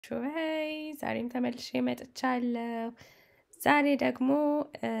ሄይ ዛሬም ተመልሼ መጥቻለሁ። ዛሬ ደግሞ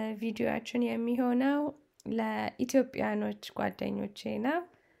ቪዲዮአችን የሚሆነው ለኢትዮጵያኖች ጓደኞቼ ነው።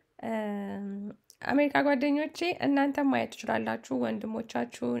 አሜሪካ ጓደኞቼ እናንተም ማየት ትችላላችሁ።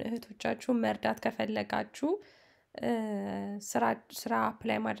 ወንድሞቻችሁን እህቶቻችሁን መርዳት ከፈለጋችሁ ስራ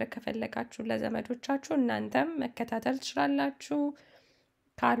አፕላይ ማድረግ ከፈለጋችሁ ለዘመዶቻችሁ እናንተም መከታተል ትችላላችሁ።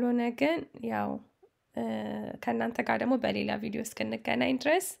 ካልሆነ ግን ያው ከእናንተ ጋር ደግሞ በሌላ ቪዲዮ እስክንገናኝ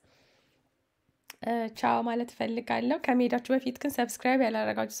ድረስ ቻው ማለት እፈልጋለሁ። ከመሄዳችሁ በፊት ግን ሰብስክራይብ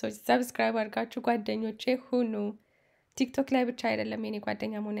ያላደረጋችሁ ሰዎች ሰብስክራይብ አድርጋችሁ ጓደኞቼ ሁኑ። ቲክቶክ ላይ ብቻ አይደለም የኔ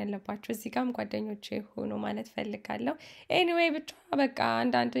ጓደኛ መሆን ያለባችሁ፣ እዚህ ጋርም ጓደኞቼ ሁኑ ማለት እፈልጋለሁ። ኤኒዌይ ብቻ በቃ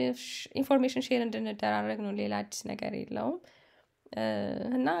አንዳንድ ኢንፎርሜሽን ሼር እንድንደራረግ ነው፣ ሌላ አዲስ ነገር የለውም።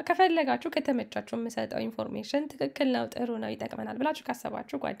 እና ከፈለጋችሁ ከተመቻችሁ የምሰጠው ኢንፎርሜሽን ትክክል ነው፣ ጥሩ ነው፣ ይጠቅመናል ብላችሁ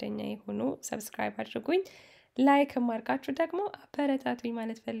ካሰባችሁ ጓደኛዬ ሁኑ፣ ሰብስክራይብ አድርጉኝ። ላይክ ማርጋችሁ ደግሞ አበረታቱኝ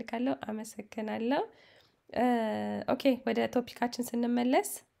ማለት ፈልጋለሁ። አመሰግናለሁ። ኦኬ ወደ ቶፒካችን ስንመለስ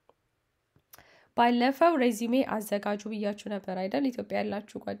ባለፈው ሬዚሜ አዘጋጁ ብያችሁ ነበር አይደል? ኢትዮጵያ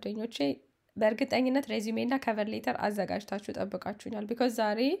ያላችሁ ጓደኞቼ በእርግጠኝነት ሬዚሜ እና ከቨር ሌተር አዘጋጅታችሁ ጠብቃችሁኛል። ቢኮዝ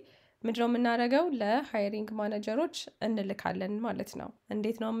ዛሬ ምንድነው የምናደርገው? ለሃይሪንግ ማኔጀሮች እንልካለን ማለት ነው።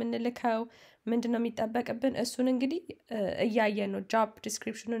 እንዴት ነው የምንልከው? ምንድነው የሚጠበቅብን? እሱን እንግዲህ እያየን ነው። ጆብ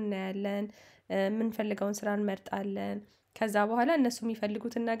ዲስክሪፕሽኑን እናያለን። የምንፈልገውን ስራ እንመርጣለን። ከዛ በኋላ እነሱ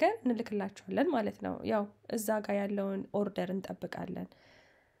የሚፈልጉትን ነገር እንልክላቸዋለን ማለት ነው። ያው እዛ ጋር ያለውን ኦርደር እንጠብቃለን።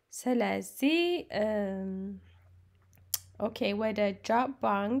 ስለዚህ ኦኬ ወደ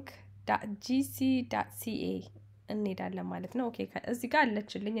jobbank.gc.ca እንሄዳለን ማለት ነው። ኦኬ እዚህ ጋር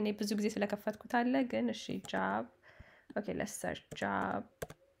አለችልኝ እኔ ብዙ ጊዜ ስለከፈትኩት አለ ግን እሺ job ኦኬ let's search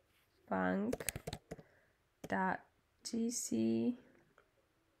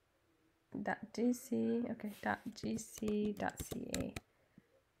jobbank.gc.ca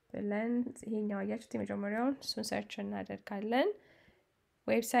ብለን ይሄኛው አያችሁት የመጀመሪያውን እሱን ሰርች እናደርጋለን።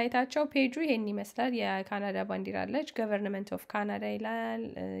 ዌብሳይታቸው ፔጁ ይሄን ይመስላል። የካናዳ ባንዲራ አለች፣ ገቨርንመንት ኦፍ ካናዳ ይላል።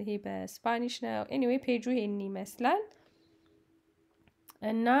 ይሄ በስፓኒሽ ነው። ኤኒዌይ ፔጁ ይሄን ይመስላል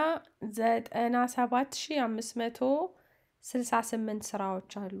እና 97568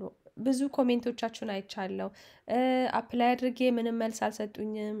 ስራዎች አሉ። ብዙ ኮሜንቶቻችሁን አይቻለሁ። አፕላይ አድርጌ ምንም መልስ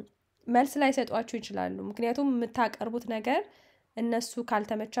አልሰጡኝም። መልስ ላይ ሰጧችሁ ይችላሉ፣ ምክንያቱም የምታቀርቡት ነገር እነሱ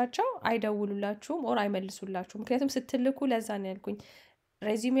ካልተመቻቸው አይደውሉላችሁም ኦር አይመልሱላችሁም። ምክንያቱም ስትልኩ ለዛ ነው ያልኩኝ።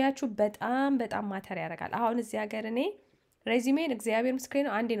 ሬዚሜያችሁ በጣም ማተር ያደርጋል። አሁን እዚህ ሀገር እኔ ሬዚሜን እግዚአብሔር ምስክሬ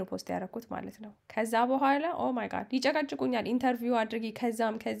ነው አንዴ ነው ፖስት ያደረኩት ማለት ነው። ከዛ በኋላ ኦ ማይ ጋድ ይጨቃጭቁኛል። ኢንተርቪው አድርጊ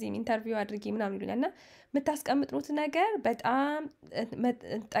ከዛም ከዚህም ኢንተርቪው አድርጊ ምናምን ይሉኛል። እና የምታስቀምጡት ነገር በጣም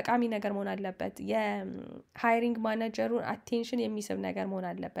ጠቃሚ ነገር መሆን አለበት። የሃይሪንግ ማኔጀሩን አቴንሽን የሚስብ ነገር መሆን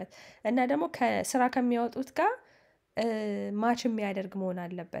አለበት እና ደግሞ ከስራ ከሚያወጡት ጋር ማች የሚያደርግ መሆን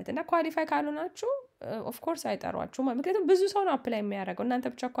አለበት። እና ኳሊፋይ ካልሆናችሁ ኦፍኮርስ አይጠሯችሁም። ምክንያቱም ብዙ ሰው ነው አፕላይ የሚያደርገው፣ እናንተ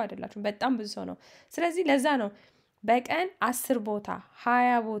ብቻ እኮ አይደላችሁም፣ በጣም ብዙ ሰው ነው። ስለዚህ ለዛ ነው በቀን 10 ቦታ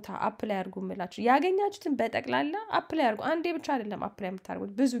 20 ቦታ አፕላይ አድርጉ የምላችሁ። ያገኛችሁትን በጠቅላላ አፕላይ አድርጉ። አንዴ ብቻ አይደለም አፕላይ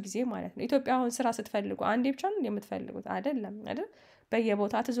የምታደርጉት፣ ብዙ ጊዜ ማለት ነው። ኢትዮጵያ አሁን ስራ ስትፈልጉ አንዴ ብቻ ነው የምትፈልጉት አይደለም አይደል?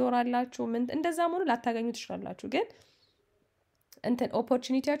 በየቦታ ትዞራላችሁ። ምን እንደዛ መሆኑ ላታገኙ ትችላላችሁ። ግን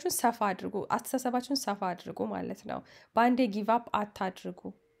ኦፖርቹኒቲያችሁን ሰፋ አድርጉ፣ አስተሳሰባችሁን ሰፋ አድርጉ ማለት ነው። በአንዴ ጊቭ አፕ አታድርጉ።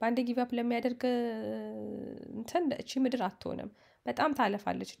 በአንዴ ጊቭ አፕ ለሚያደርግ እቺ ምድር አትሆንም። በጣም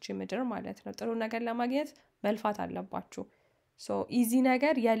ታለፋለች እቺ ምድር ማለት ነው። ጥሩ ነገር ለማግኘት መልፋት አለባችሁ። ኢዚ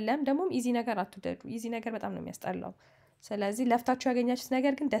ነገር የለም። ደግሞም ኢዚ ነገር አትውደዱ። ኢዚ ነገር በጣም ነው የሚያስጠላው። ስለዚህ ለፍታችሁ ያገኛችሁት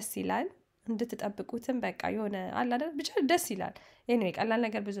ነገር ግን ደስ ይላል። እንድትጠብቁትም በቃ የሆነ አለ አይደል ብቻ ደስ ይላል። ኤኒዌይ ቀላል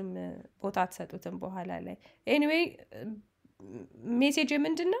ነገር ብዙም ቦታ አትሰጡትም በኋላ ላይ። ኤኒዌይ ሜሴጅ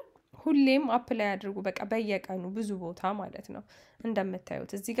ምንድነው? ሁሌም አፕላይ አድርጉ። በቃ በየቀኑ ብዙ ቦታ ማለት ነው።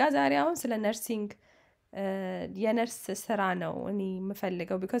 እንደምታዩት እዚህ ጋር ዛሬ አሁን ስለ ነርሲንግ የነርስ ስራ ነው እኔ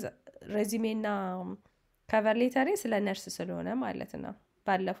የምፈልገው። ቢኮዝ ሬዚሜና ከቨር ሌተሬ ስለ ነርስ ስለሆነ ማለት ነው።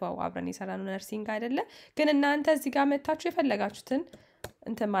 ባለፈው አብረን የሰራነው ነርሲንግ አይደለ? ግን እናንተ እዚህ ጋር መታችሁ የፈለጋችሁትን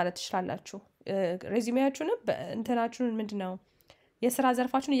እንትን ማለት ትችላላችሁ። ሬዚሜያችሁንም እንትናችሁን ምንድነው የስራ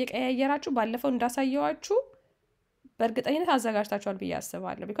ዘርፋችሁን እየቀያየራችሁ ባለፈው እንዳሳየዋችሁ በእርግጠኝነት አዘጋጅታችኋል ብዬ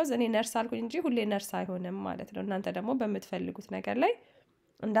አስባለሁ። ቢኮዝ እኔ ነርስ አልኩኝ እንጂ ሁሌ ነርስ አይሆንም ማለት ነው። እናንተ ደግሞ በምትፈልጉት ነገር ላይ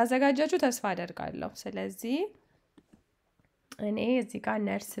እንዳዘጋጃችሁ ተስፋ አደርጋለሁ። ስለዚህ እኔ እዚህ ጋር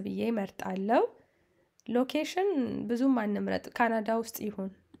ነርስ ብዬ መርጣለሁ። ሎኬሽን ብዙም አንምረጥ፣ ካናዳ ውስጥ ይሁን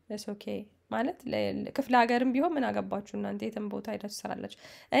ኦኬ። ማለት ክፍለ ሀገርም ቢሆን ምን አገባችሁ እናንተ፣ የትም ቦታ ሄዳችሁ ትሰራላችሁ።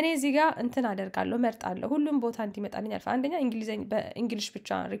 እኔ እዚህ ጋር እንትን አደርጋለሁ፣ መርጣለሁ። ሁሉም ቦታ እንዲመጣልኝ አልፈ አንደኛ በእንግሊሽ ብቻ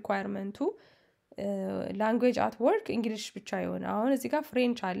ሪኳየርመንቱ ላንጉዌጅ አት ወርክ እንግሊሽ ብቻ ይሆን። አሁን እዚህ ጋር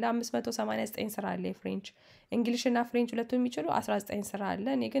ፍሬንች አለ 589 ስራ አለ የፍሬንች እንግሊሽ እና ፍሬንች ሁለቱም የሚችሉ 19 ስራ አለ።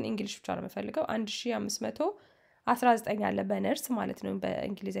 እኔ ግን እንግሊሽ ብቻ ነው የምፈልገው 1519 አለ በነርስ ማለት ነው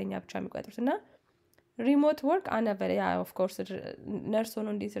በእንግሊዘኛ ብቻ የሚቆጥሩት እና ሪሞት ወርክ አነቨር ያ ኦፍ ኮርስ ነርስ ሆኖ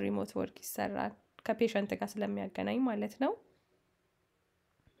እንዴት ሪሞት ወርክ ይሰራል ከፔሸንት ጋር ስለሚያገናኝ ማለት ነው።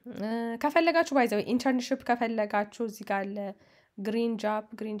 ከፈለጋችሁ ባይዘው ኢንተርንሺፕ ከፈለጋችሁ እዚህ ጋር አለ ግሪን ጆብ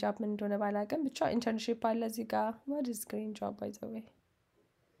ምን እንደሆነ ባላውቅም ብቻ ኢንተርንሺፕ አለ እዚህ ጋር what is green job by the way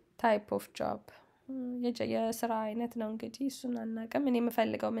type of job የስራ አይነት ነው እንግዲህ እሱን አናውቅም። እኔ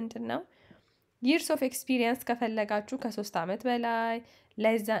የምፈልገው ምንድነው years of experience ከፈለጋችሁ ከ3 አመት በላይ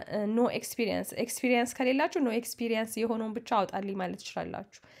ለዛ no experience ከሌላችሁ no experience የሆነውን ብቻ አውጣልኝ ማለት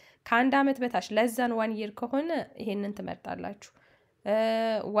ትችላላችሁ። ከአንድ አመት በታች ለዛን 1 year ከሆነ ይሄንን ትመርጣላችሁ።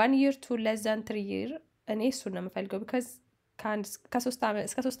 1 year to less than 3 year እኔ እሱን ነው የምፈልገው because ከ3 አመት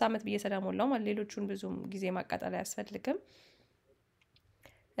እስከ 3 አመት ብዬ ስለሞላው ማለት ሌሎቹን ብዙም ጊዜ ማቃጠል አያስፈልግም።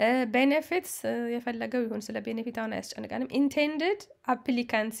 ቤኔፊትስ የፈለገው ይሁን ስለ ቤኔፊት አሁን አያስጨንቀንም። ኢንቴንድድ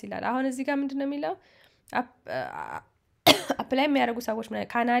አፕሊካንትስ ይላል። አሁን እዚህ ጋር ምንድነው የሚለው አፕላይ የሚያደርጉ ሰዎች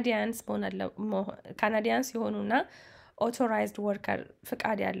ካናዲያንስ የሆኑና ኦቶራይዝድ ወርከር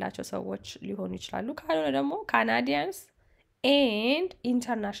ፍቃድ ያላቸው ሰዎች ሊሆኑ ይችላሉ። ካልሆነ ደግሞ ካናዲያንስ ኤንድ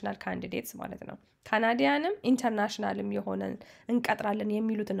ኢንተርናሽናል ካንዲዴትስ ማለት ነው። ካናዲያንም ኢንተርናሽናልም የሆነን እንቀጥራለን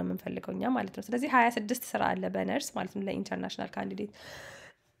የሚሉትን ነው የምንፈልገው እኛ ማለት ነው። ስለዚህ 26 ስራ አለ በነርስ ማለት ነው ለኢንተርናሽናል ካንዲዴት።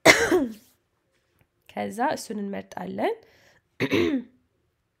 ከዛ እሱን እንመርጣለን።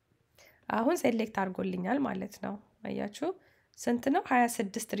 አሁን ሴሌክት አድርጎልኛል ማለት ነው። አያችሁ ስንት ነው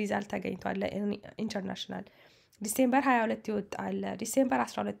 26 ሪዛልት ተገኝቷል ለኢንተርናሽናል። ዲሴምበር 22 ይወጣል፣ ዲሴምበር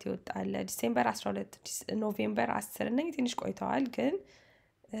 12 ይወጣል፣ ዲሴምበር 12 ኖቬምበር 10 እነዚህ ትንሽ ቆይተዋል ግን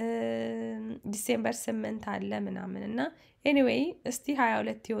ዲሴምበር 8 አለ ምናምን እና ኤኒዌይ እስቲ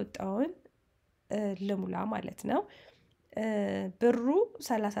 22 የወጣውን ልሙላ ማለት ነው። ብሩ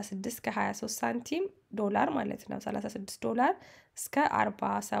 36 ከ23 ሳንቲም ዶላር ማለት ነው። 36 ዶላር እስከ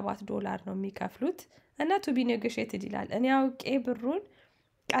 47 ዶላር ነው የሚከፍሉት እና ቱ ቢ ኔጎሺየትድ ይላል። እኔ አውቄ ብሩን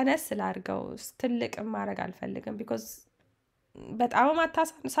ቀነስ ላድርገው ትልቅ ማድረግ አልፈልግም ቢኮዝ በጣም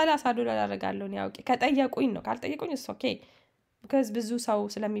 30 ዶላር አደርጋለሁ እኔ አውቄ ከጠየቁኝ ነው። ካልጠየቁኝ እሱ ኦኬ ቢኮዝ ብዙ ሰው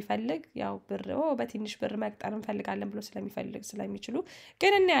ስለሚፈልግ ያው ብር በትንሽ ብር መቅጠር እንፈልጋለን ብሎ ስለሚችሉ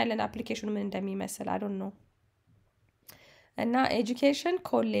ግን እናያለን አፕሊኬሽኑ ምን እንደሚመስል አይ ዶንት ኖ። እና ኤጁኬሽን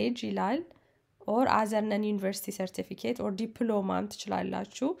ኮሌጅ ይላል ኦር አዘር ነን ዩኒቨርሲቲ ሰርቲፊኬት ኦር ዲፕሎማም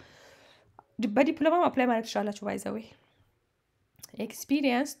ትችላላችሁ። በዲፕሎማም አፕላይ ማድረግ ትችላላችሁ ባይ ዘ ዌይ።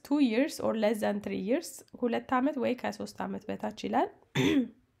 ኤክስፒሪየንስ 2 years or less than 3 years 2 አመት ወይ ከ3 አመት በታች ይላል።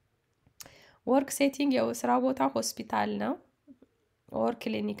 ወርክ ሴቲንግ የስራ ቦታ ሆስፒታል ነው ኦር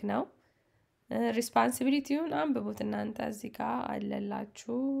ክሊኒክ ነው። ሪስፖንሲቢሊቲውን አንብቡት እናንተ እዚህ ጋር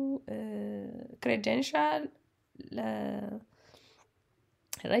አለላችሁ። ክሬደንሻል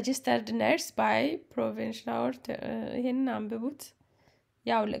registered nurse by provincial ይሄንን አንብቡት።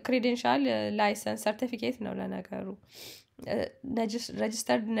 ያው ክሬደንሻል ላይሰንስ ሰርቲፊኬት ነው ለነገሩ።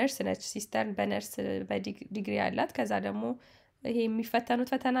 registered nurse ነች ሲስተር በነርስ በዲግሪ ያላት። ከዛ ደግሞ ይሄ የሚፈተኑት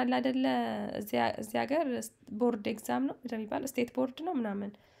ፈተና አለ አይደለ እዚህ ሀገር ቦርድ ኤግዛም ነው እንደሚባል ስቴት ቦርድ ነው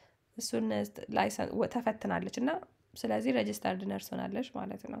ምናምን እሱን ላይሰንስ ተፈትናለች እና ስለዚህ registered nurse ሆናለች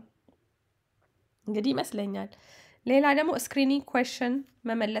ማለት ነው እንግዲህ ይመስለኛል። ሌላ ደግሞ ስክሪኒንግ ኩዌስችን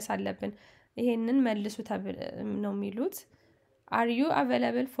መመለስ አለብን። ይሄንን መልሱ ነው የሚሉት። are you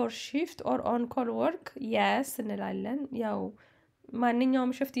available for shift or on call work yes እንላለን። ያው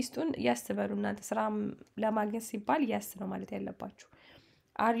ማንኛውም ሽፍት ይስጡን yes በሉ እናንተ ስራ ለማግኘት ሲባል yes ነው ማለት ያለባችሁ።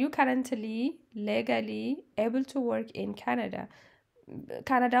 are you currently legally able to work in Canada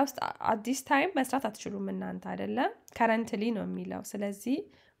ካናዳ ውስጥ at this time መስራት አትችሉም እናንተ አይደለ currently ነው የሚለው። ስለዚህ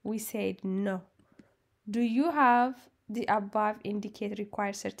we said no. Do you have the above indicate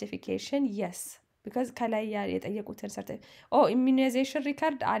required certification yes because ከላይ የጠየቁትን immunization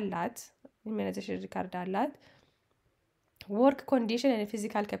record አላት work condition and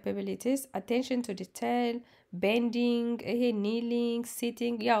physical capabilities attention to detail bending ይሄ kneeling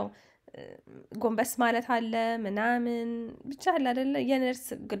sitting ያው ጎንበስ ማለት አለ ምናምን ብቻ አለ አይደለ የነርስ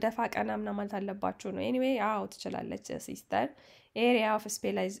ደፋ ቀና ምናምን ማለት አለባችሁ ነው። ኤኒዌይ አዎ ትችላለች ሲስተር። area of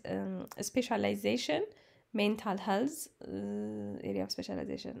specialization mental health area of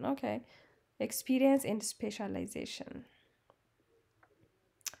specialization okay experience and specialization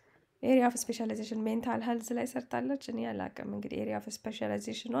area of specialization mental health ላይ ሰርታለች። እኔ አላቅም እንግዲህ area of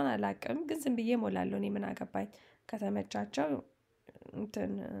specialization ሆነ አላቅም ግን ዝም ብዬ ሞላለሁ እኔ ምን አገባኝ። ከተመቻቸው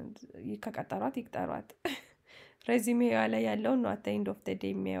እንትን ከቀጠሯት ይቅጠሯት። ሬዚሜዋ ላይ ያለው ነው at the end of the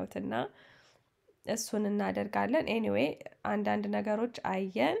day የሚያዩትና እሱን እናደርጋለን። ኤኒዌይ አንዳንድ ነገሮች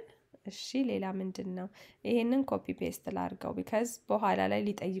አየን እሺ ሌላ ምንድነው? ይሄንን ኮፒ ፔስት ላድርገው ቢካዝ በኋላ ላይ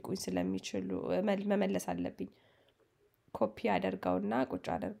ሊጠይቁኝ ስለሚችሉ መመለስ አለብኝ። ኮፒ አደርገውና ቁጭ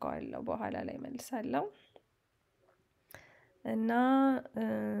አደርገዋለሁ በኋላ ላይ መልሳለሁ። እና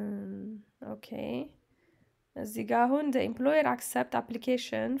ኦኬ እዚህ ጋር አሁን the employer accept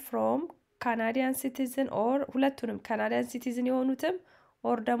application from Canadian citizen or ሁለቱንም Canadian citizen የሆኑትም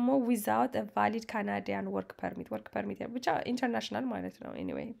or ደግሞ without a valid Canadian work permit ብቻ ኢንተርናሽናል ማለት ነው።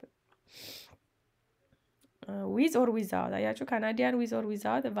 anyway with or without አያችሁ Canadian with or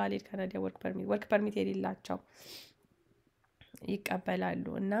without a valid Canadian work permit የሌላቸው ይቀበላሉ።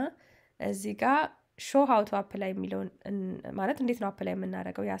 እና እዚህ ጋር show how to apply የሚለውን ማለት እንዴት ነው አፕላይ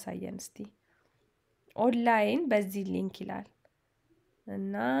የምናደርገው ያሳየን እስቲ። ኦንላይን በዚህ ሊንክ ይላል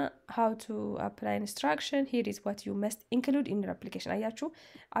እና how to apply instruction here is what you must include in your application አያችሁ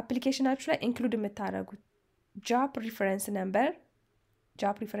አፕሊኬሽናችሁ ላይ ኢንክሉድ የምታደርጉት job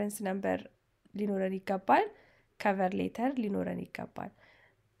reference number ሊኖረን ይገባል። cover letter ሊኖረን ይገባል።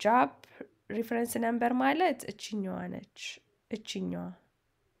 job reference number ማለት እችኛዋ ነች። እችኛዋ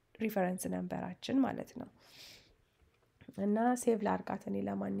ሪፈረንስ ነምበራችን ማለት ነው። እና ሴቭ ላርጋት እኔ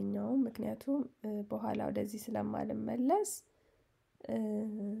ለማንኛውም ምክንያቱም በኋላ ወደዚህ ስለማልመለስ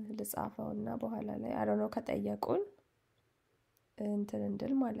ልጻፈውና በኋላ ላይ አሮኖ ከጠየቁን እንትን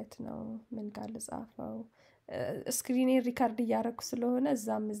እንድል ማለት ነው። ምን ጋር ልጻፈው? ስክሪኔ ሪካርድ እያደረኩ ስለሆነ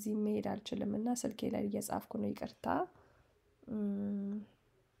እዛም እዚህ መሄድ አልችልም እና ስልኬ ላይ እየጻፍኩ ነው። ይቅርታ።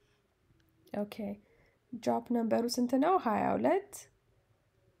 ኦኬ ጆብ ነምበሩ ስንት ነው? 22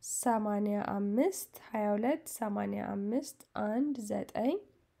 85 22 85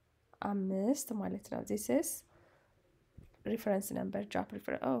 195 ማለት ነው። this is reference number job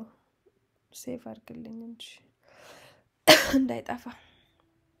reference ሴቭ አድርግልኝ እንጂ እንዳይጠፋ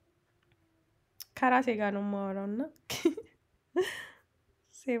ከራሴ ጋር ነው የማወራውና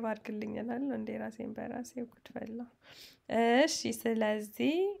ሴቭ አድርግልኝ እላለሁ እንዴ ራሴን በራሴ ጉድ ፈላው። እሺ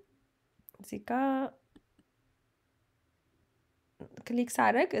ስለዚህ እዚህ ጋር ክሊክ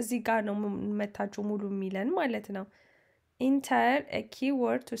ሳደርግ እዚህ ጋር ነው መታችሁ ሙሉ የሚለን ማለት ነው። ኢንተር a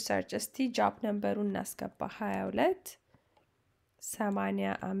keyword to search እስቲ ጆብ ነምበሩን እናስገባ 22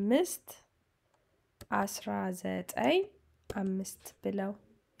 85 19 5 ብለው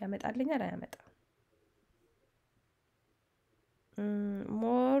ያመጣልኛል አያመጣም?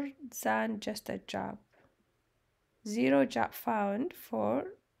 more than just a job 0 job found for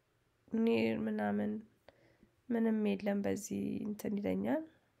near ምንም የለም በዚህ እንትን ይለኛል።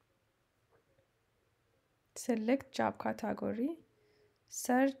 select job category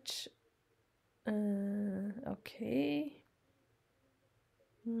search okay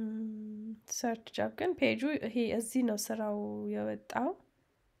search job ግን ፔጁ ይሄ እዚህ ነው ስራው የወጣው።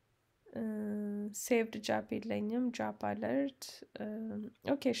 saved job የለኝም። job alert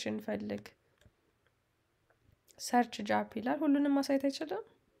ሎኬሽን ፈልግ search job ይላል። ሁሉንም ማሳየት አይችልም?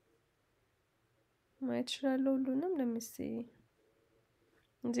 ማየት ይችላልው ሁሉንም? ለምሳሌ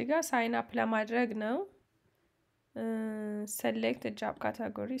እዚህ ጋር ሳይን አፕ ለማድረግ ነው። select job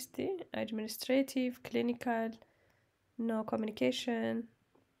category እስቲ administrative clinical no communication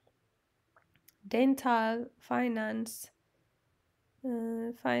dental finance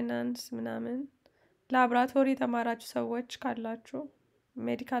ምናምን ላብራቶሪ የተማራችሁ ሰዎች ካላችሁ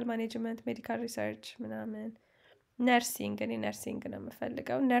ሜዲካል ማኔጅመንት ሜዲካል ሪሰርች ምናምን ነርሲንግ እኔ ነርሲንግ ነው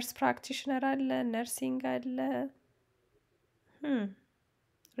የምፈልገው። ነርስ ፕራክቲሽነር አለ፣ ነርሲንግ አለ።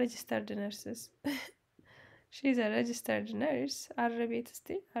 registered nurses she's a registered nurse አርቤት እስቲ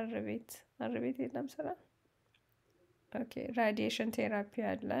አርቤት የለም ስራ። ኦኬ ራዲዬሽን ቴራፒ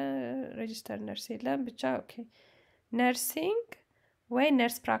አለ፣ registered nurse የለም ብቻ። ኦኬ ነርሲንግ ወይ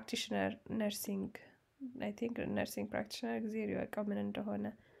ነርስ ፕራክቲሽነር ነርሲንግ I think nursing practitioner እግዚአብሔር ይወቀው ምን እንደሆነ።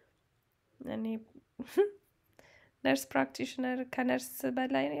 እኔ ነርስ ፕራክቲሽነር ከነርስ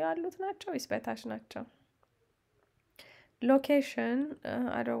በላይ ያሉት ናቸው ወይስ በታች ናቸው? ሎኬሽን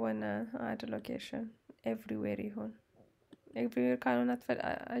I don't wanna add location everywhere ይሁን። everywhere ካልሆነ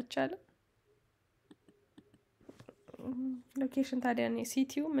አይቻልም። ሎኬሽን ታዲያ እኔ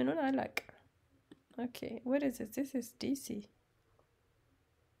ሲቲው ምኑን አላውቅም። ኦኬ what is it? This is DC.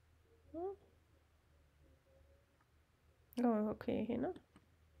 okay ይሄ ነው።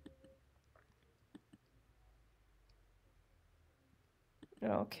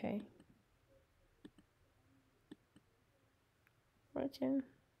 okay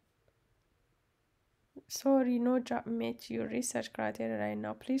sorry no job met your research criteria right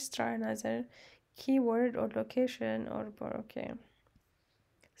now please try another keyword or location or okay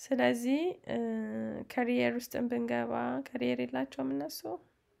ስለዚህ ካሪየር ውስጥ ብንገባ ካሪየር የላቸውም እነሱ።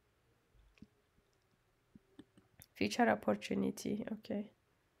 future opportunity okay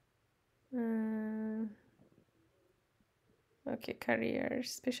ኦኬ careers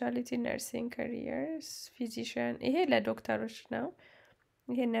specialty nursing careers physician ይሄ ለዶክተሮች ነው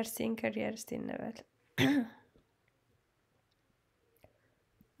ይሄ nursing careers እንበል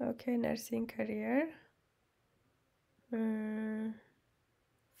ኦኬ nursing career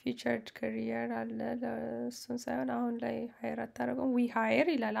featured career አለ ለሱን ሳይሆን አሁን ላይ ሃየር አታረጉም we hire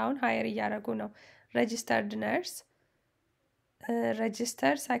ይላል አሁን ሃየር እያረጉ ነው registered nurse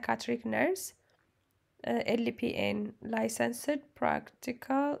registered psychiatric nurse LPN licensed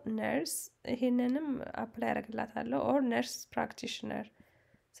practical nurse ይሄንንም አፕላይ አደርግላታለሁ or nurse practitioner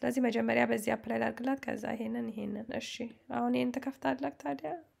ስለዚህ መጀመሪያ በዚህ አፕላይ አደርግላት ከዛ ይሄንን እሺ አሁን ይሄን ተከፍታለክ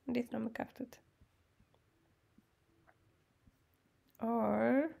ታዲያ እንዴት ነው የምከፍቱት or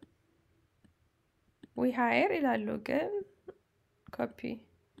we hire ይላሉ ግን copy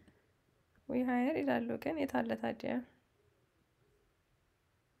we hire ይላሉ ግን የታለ ታዲያ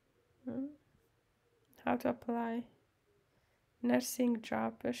how to apply nursing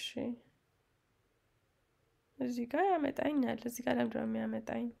job እሺ እዚህ ጋር ያመጣኛል እዚህ ጋር ለምንድነው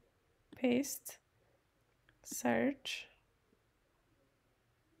የሚያመጣኝ paste search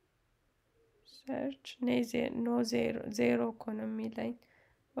no zero እኮ ነው የሚለኝ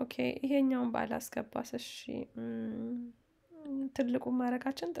ኦኬ ይሄኛውን ባላስገባስ እሺ ትልቁን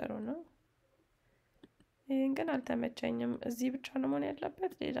ማረጋችን ጥሩ ነው ይሄን ግን አልተመቸኝም እዚህ ብቻ ነው መሆን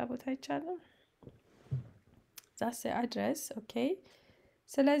ያለበት ሌላ ቦታ አይቻልም that's the address okay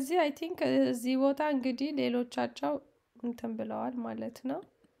ስለዚህ I think እዚህ ቦታ እንግዲህ ሌሎቻቸው እንትን ብለዋል ማለት ነው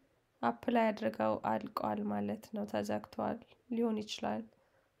አፕላይ አድርገው አልቋል ማለት ነው ተዘግቷል ሊሆን ይችላል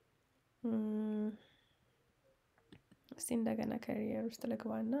እስቲ እንደገና career ውስጥ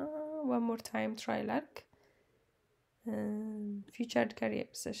ልግባና one more time try like featured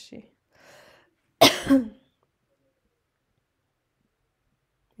careers እሺ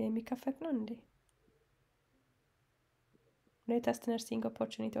የሚከፈት ነው እንዴ latest nursing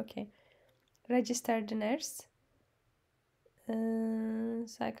opportunity okay registered nurse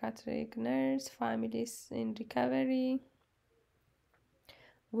psychiatric nurse families in recovery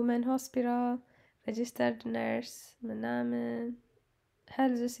women hospital registered nurse ምናምን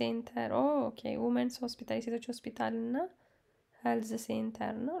health center okay women's hospital የሴቶች ሆስፒታል እና health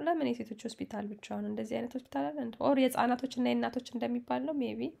center ነው ለምን የሴቶች ሆስፒታል ብቻ ነው እንደዚህ አይነት ሆስፒታል አለ or የህፃናቶች እና የእናቶች እንደሚባል ነው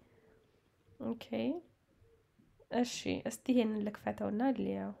maybe okay እሺ እስቲ ይሄንን ልክፈተውና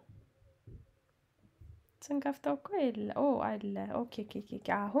ልያው ስንከፍተው እኮ የለ አለ ኦኬ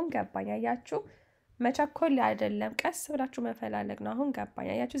አሁን ገባኝ አያችሁ መቸኮል አይደለም ቀስ ብላችሁ መፈላለግ ነው አሁን ገባኝ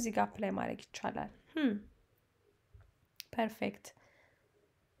አያችሁ እዚህ ጋር አፕላይ ማድረግ ይቻላል ፐርፌክት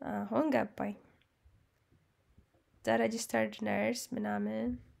አሁን ገባኝ the registered nurse ምናምን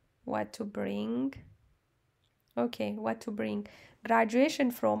what to bring graduation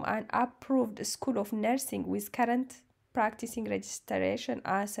from an approved school of nursing with current practicing registration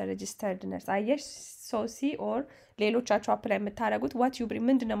as a registered nurse አየሽ ሶሲ or ሌሎቻችሁ አፕላይ የምታረጉት what you bring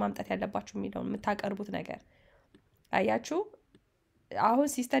ምንድነው ማምጣት ያለባችሁ የሚለው የምታቀርቡት ነገር አያችሁ አሁን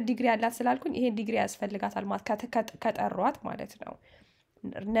ሲስተር ዲግሪ ያላት ስላልኩኝ ይሄ ዲግሪ ያስፈልጋታል ማለት ከጠሯት ማለት ነው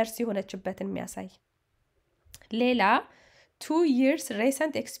ነርስ የሆነችበትን የሚያሳይ ሌላ 2 years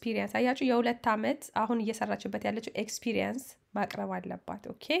recent experience አያችሁ የሁለት አመት አሁን እየሰራችበት ያለችው ኤክስፒሪየንስ ማቅረብ አለባት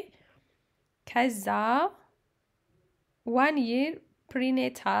ኦኬ ከዛ 1 year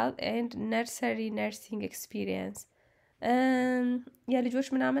prenatal and nursery nursing experience የልጆች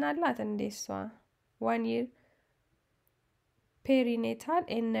ምናምን አላት እንደሷ 1 year perinatal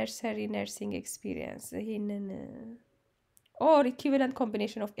and nursery nursing experience ይሄንን or equivalent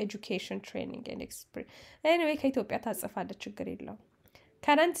combination of education training and experience anyway ከኢትዮጵያ ታጽፋለች ችግር የለው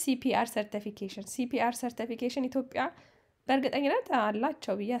current CPR certification ኢትዮጵያ በእርግጠኝነት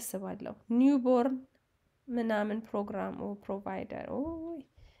አላቸው ብዬ አስባለሁ newborn ምናምን ፕሮግራም ፕሮቫይደር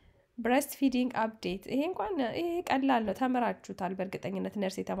breastfeeding update ይሄ እንኳን ይሄ ቀላል ነው ተመራችሁታል በእርግጠኝነት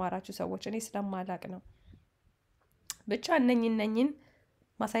ነርስ የተማራችሁ ሰዎች እኔ ስለማላቅ ነው ብቻ እነኝን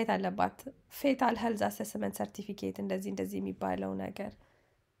ማሳየት አለባት fetal health assessment certificate እንደዚህ የሚባለው ነገር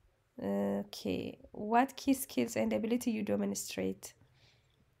okay what key skills and ability you demonstrate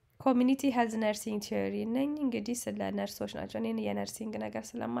community health nursing theory እንግዲህ ስለ ነርሶች ናቸው እኔ የነርሲንግ ነገር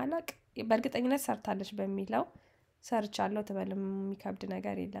ስለማላቅ በእርግጠኝነት ሰርታለች በሚለው ሰርቻለሁ ተበልም የሚከብድ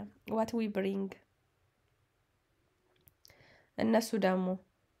ነገር የለም what we bring እነሱ ደግሞ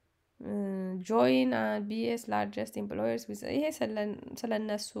join BS largest employers with ይሄ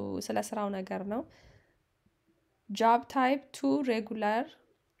ስለነሱ ስለ ስራው ነገር ነው job type 2 regular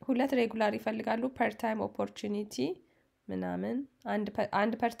ሁለት ሬጉላር ይፈልጋሉ per time opportunity ምናምን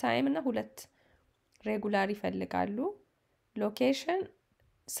አንድ per time እና ሁለት ሬጉላር ይፈልጋሉ location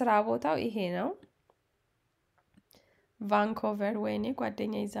ስራ ቦታው ይሄ ነው። ቫንኮቨር። ወይኔ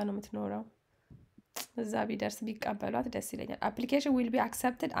ጓደኛ ይዛ ነው የምትኖረው። እዛ ቢደርስ ቢቀበሏት ደስ ይለኛል። አፕሊኬሽን ዊል ቢ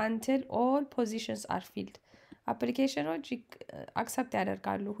አክሰፕትድ አንቲል ኦል ፖዚሽንስ አር ፊልድ። አፕሊኬሽኖች አክሰፕት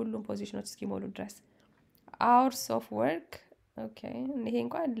ያደርጋሉ ሁሉም ፖዚሽኖች እስኪሞሉ ድረስ። አወርስ ኦፍ ወርክ ኦኬ። ይሄ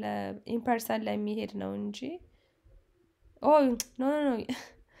እንኳን ኢንፐርሰን ለሚሄድ ነው እንጂ ኦ ኖ ኖ ኖ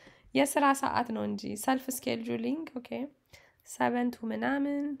የስራ ሰዓት ነው እንጂ ሰልፍ ስኬጁሊንግ ኦኬ። 7 to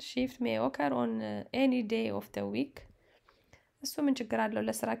ምናምን ሺፍት ሜይ ኦከር ኦን ኤኒ ዴይ ኦፍ ደ ዊክ። እሱ ምን ችግር አለው?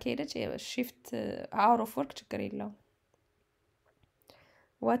 ለስራ ከሄደች ሺፍት አወር ኦፍ ወርክ ችግር የለውም።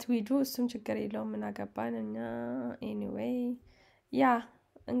 ዋት ዊ ዱ እሱም ችግር የለውም። ምን አገባን እኛ። ኤኒዌይ ያ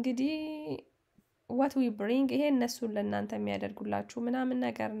እንግዲህ ዋት ዊ ብሪንግ ይሄ እነሱ ለእናንተ የሚያደርጉላችሁ ምናምን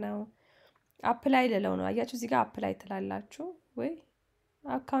ነገር ነው። አፕላይ ልለው ነው። አያችሁ እዚህ ጋር አፕላይ ትላላችሁ። ወይ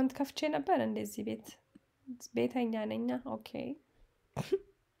አካውንት ከፍቼ ነበር እንደዚህ ቤተኛ ነኛ። ኦኬ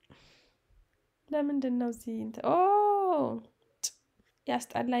ለምንድን ነው እዚህ ኦ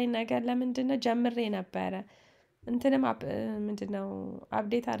ያስጠላኝ ነገር ለምንድን ነው? ጀምሬ ነበረ እንትንም ምንድነው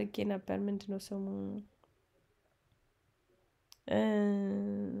አፕዴት አድርጌ ነበር። ምንድነው ስሙ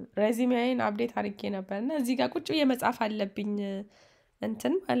ሬዚሜን አፕዴት አድርጌ ነበር እና እዚህ ጋር ቁጭ ብዬ መጻፍ አለብኝ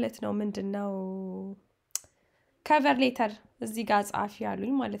እንትን ማለት ነው። ምንድነው ከቨር ሌተር እዚህ ጋር ጻፊ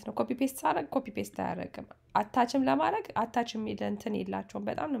ያሉኝ ማለት ነው። ኮፒ ፔስት ሳረግ ኮፒ ፔስት አያደርግም። አታችም ለማድረግ አታች የሚል እንትን የላቸውም።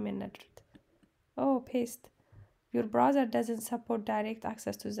 በጣም ነው የሚያናድዱት። ኦ ፔስት your browser doesn't support direct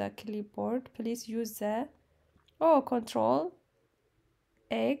access to the clipboard. Please use the control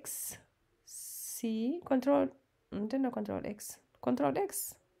X C control control X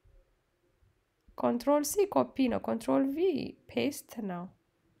control C copy ነው። control V paste ነው።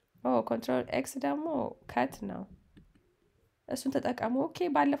 control X ደግሞ cut ነው። እሱን ተጠቀሙ። ኦኬ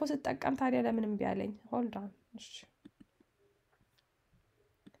ባለፈው ስትጠቀም ታዲያ ለምን እምቢ አለኝ? ሆልድ ኦን እሺ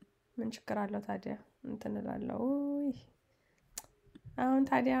ምን ችግር አለው ታዲያ? እንትን እላለሁ። አሁን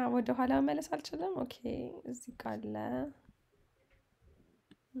ታዲያ ወደ ኋላ መመለስ አልችልም። ኦኬ እዚህ ጋር አለ።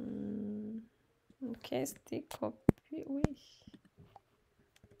 ኦኬ እስቲ ኮፒ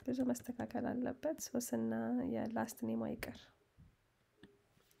ብዙ መስተካከል አለበት። ሶስና የላስት ኔም አይቀር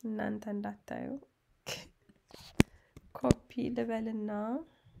እናንተ እንዳታዩ። ኮፒ ልበልና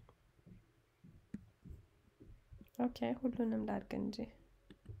ኦኬ ሁሉንም ላድርግ እንጂ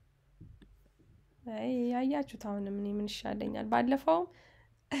ያያችሁት አሁንም እኔ ምን ይሻለኛል? ባለፈው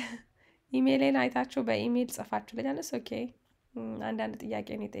ኢሜይሌን አይታችሁ በኢሜይል ጽፋችሁልኛል። ኦኬ አንዳንድ ጥያቄ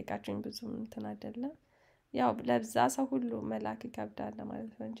ነው የጠየቃችሁኝ። ብዙም እንትን አይደለም። ያው ለብዛ ሰው ሁሉ መላክ ይከብዳል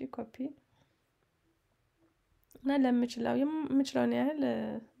ማለት ነው እንጂ ኮፒ እና የምችለውን ያህል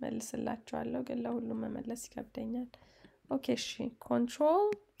መልስላችኋለሁ፣ ግን ለሁሉም መመለስ ይከብደኛል። ኦኬ እሺ ኮንትሮል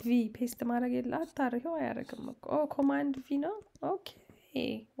ቪ ፔስት ማድረግ የላት ታሪው አያደርግም እኮ ኮማንድ ቪ ነው። ኦኬ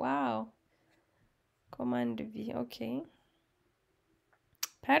ዋው ኮማንድ ቪ ኦኬ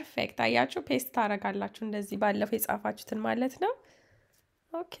ፐርፌክት። አያችሁ ፔስት ታደርጋላችሁ እንደዚህ ባለፈው የጻፋችሁትን ማለት ነው።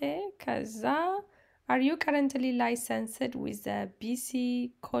 ኦኬ ከዛ are you currently licensed with the BC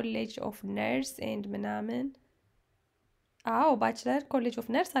College of Nurse and ምናምን? አዎ ባችለር ኮሌጅ ኦፍ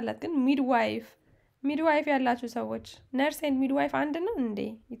ነርስ አላት። ግን ሚድዋይፍ ያላችሁ ሰዎች ነርስ ኤንድ ሚድዋይፍ አንድ ነው እንዴ?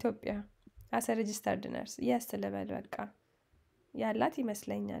 ኢትዮጵያ አሰ ሬጂስተርድ ነርስ የስ ልበል በቃ ያላት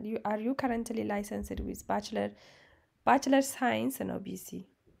ይመስለኛል። are you currently licensed with bachelor science ነው BC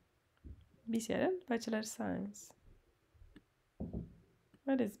አይደል? bachelor science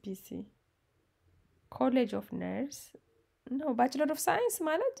what is BC? college of nurse no bachelor of science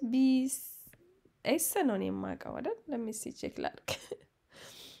ማለት BS ነው የማውቀው አይደል? ለሚሲ ቼክ ላድርግ።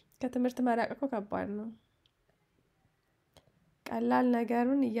 ከትምህርት መራቅ እኮ ከባድ ነው። ቀላል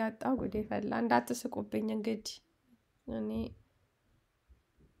ነገሩን እያጣው ጉዴ ፈላ። እንዳትስቁብኝ እንግዲህ እኔ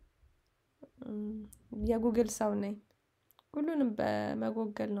የጉግል ሰው ነኝ። ሁሉንም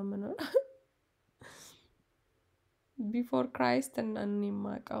በመጎገል ነው የምኖረው። ቢፎር ክራይስት እና እኔ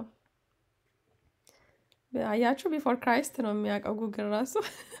የማውቀው አያችሁ ቢፎር ክራይስት ነው የሚያውቀው ጉግል ራሱ።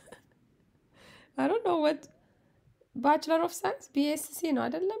 I don't know what bachelor of science BSc ነው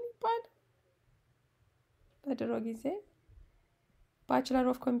አይደለም የሚባል በድሮ ጊዜ bachelor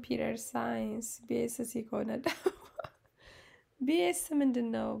of computer science BSc ከሆነ ደግሞ BS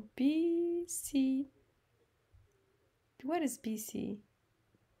ምንድነው? BC what is BC?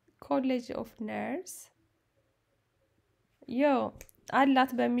 College of Nurse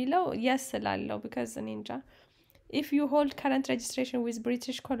አላት በሚለው yes ስላለው because እኔ እንጃ if you hold current registration with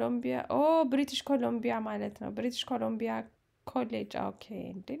British Columbia British Columbia ማለት ነው British Columbia College okay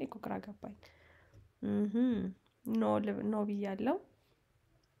እንዴ እኮ ግራ ገባኝ። no ብያለሁ።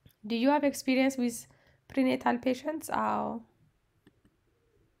 do you have experience with prenatal patients?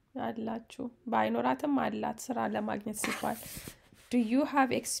 አላችሁ። ባይኖራትም አላት ስራ ለማግኘት ሲባል do you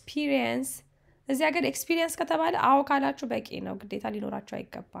have experience እዚህ ሀገር ኤክስፒሪየንስ ከተባለ አዎ ካላችሁ በቂ ነው። ግዴታ ሊኖራችሁ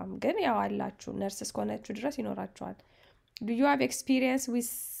አይገባም። ግን ያው አላችሁ ነርስ እስከሆነችሁ ድረስ ይኖራችኋል። do you have experience with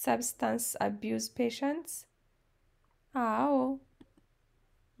substance abuse patients? አዎ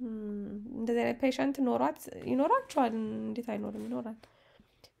እንደዚህ አይነት ፔሸንት ይኖራችኋል። እንዴት አይኖርም? ይኖራል።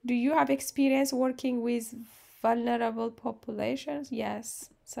 do you have experience working with vulnerable populations? yes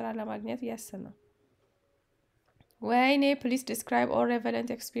ስራ ለማግኘት yes ነው። ወይኔ please describe all relevant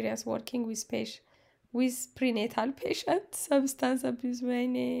experience working with prenatal patients substance abuse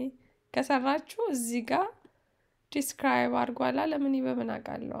ወይኔ ከሰራችሁ እዚህ ጋር ዲስክራይብ አድርጓላ። ለምን በምን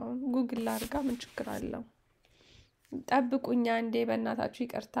አውቃለሁ? ጉግል አድርጋ ምን ችግር አለው? ጠብቁኛ እንዴ በእናታችሁ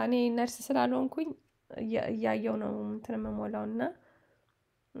ይቅርታ። እኔ ነርስ ስላልሆንኩኝ እያየው ነው እንትን የምሞላውና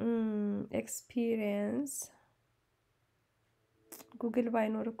ኤክስፒሪየንስ ጉግል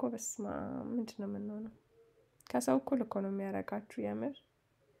ባይኖር እኮ በስማ ምንድነው የምንሆነው? ከሰው እኩል እኮ ነው የሚያረጋችሁ የምር።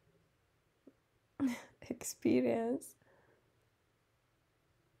 ኤክስፒሪየንስ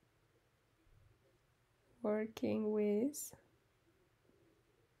working with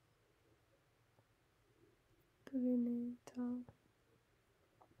prenatal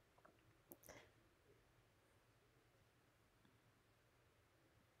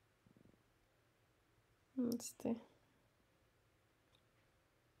እስቲ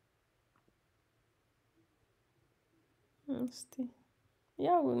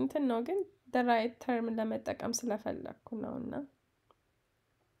ያው እንትን ነው ግን the right term ለመጠቀም ስለፈለኩ ነውና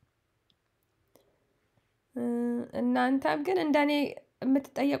እናንተም ግን እንደኔ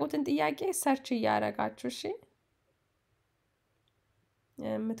የምትጠየቁትን ጥያቄ ሰርች እያደረጋችሁ እሺ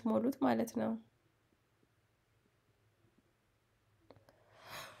የምትሞሉት ማለት ነው።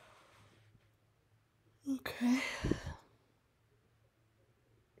 ኦኬ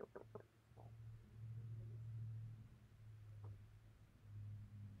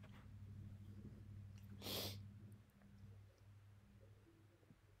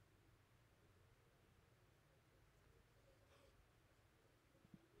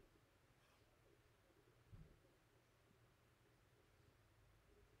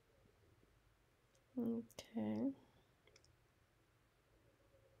Okay.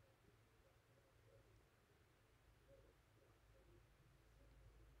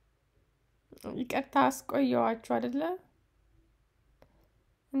 ይቅርታ አስቆየዋችሁ አይደለ?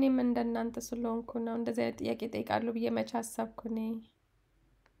 እኔም እንደናንተ ስለሆንኩ ነው እንደዚህ አይነት ጥያቄ ጠይቃለሁ ብዬ መች አሰብኩ እኔ።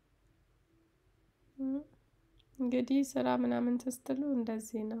 እንግዲህ ስራ ምናምን ስትሉ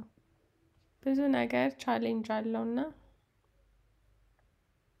እንደዚህ ነው። ብዙ ነገር ቻሌንጅ አለውና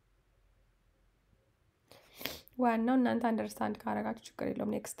ዋናው እናንተ አንደርስታንድ ካረጋችሁ ችግር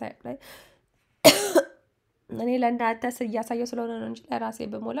የለውም። ኔክስት ታይም ላይ እኔ ለእናንተ እያሳየው ስለሆነ ነው እንጂ ለራሴ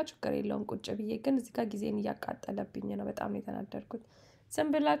በሞላ ችግር የለውም። ቁጭ ብዬ ግን እዚህ ጋር ጊዜን እያቃጠለብኝ ነው። በጣም የተናደድኩት። ዝም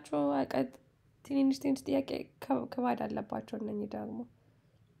ብላችሁ ትንንሽ ጥያቄ ከባድ አለባቸው እነኚህ ደግሞ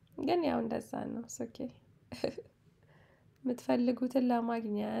ግን ያው እንደዛ ነው። ኦኬ የምትፈልጉትን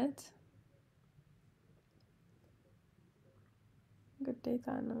ለማግኘት ግዴታ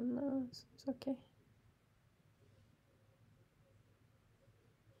ነውና ኦኬ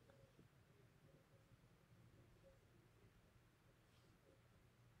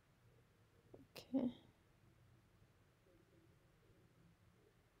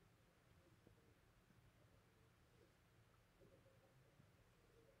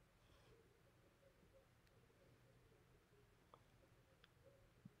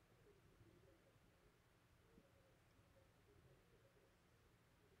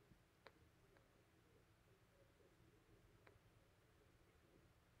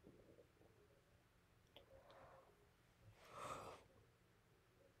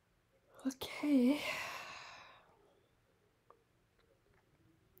ኦኬ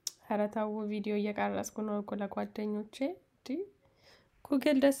ኧረ ተው ቪዲዮ እየቀረጽኩ ነው እኮ ለጓደኞቼ።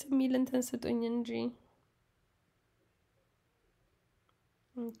 ጉግል ደስ የሚል እንትን ስጡኝ እንጂ።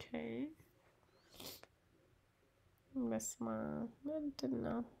 ኦኬ በስማ ምንድን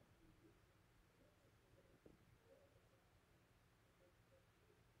ነው?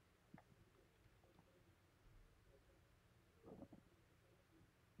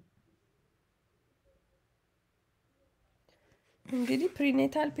 እንግዲህ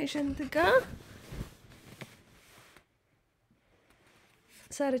ፕሪኔታል ፔሸንት ጋር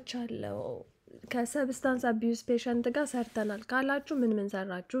ሰርቻለሁ። ከሰብስታንስ አቢዩስ ፔሸንት ጋር ሰርተናል ካላችሁ ምን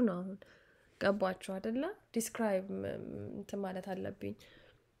ሰራችሁ ነው? አሁን ገባችሁ አይደለ? ዲስክራይብ እንትን ማለት አለብኝ፣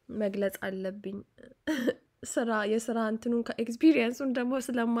 መግለጽ አለብኝ። የስራ እንትኑን ከኤክስፒሪየንሱን ደግሞ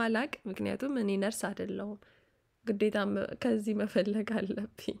ስለማላቅ፣ ምክንያቱም እኔ ነርስ አይደለሁም። ግዴታ ከዚህ መፈለግ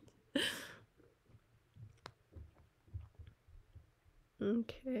አለብኝ።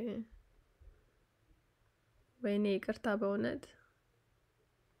 ኦኬ ወይኔ ይቅርታ በእውነት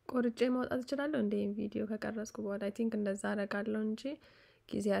ቆርጬ ማውጣት እችላለሁ እንዴ? ቪዲዮ ከቀረጽኩ በኋላ አይ ቲንክ እንደዛ አደርጋለሁ እንጂ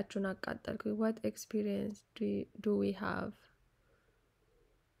ጊዜያችሁን አቃጠልኩ። what experience do we have?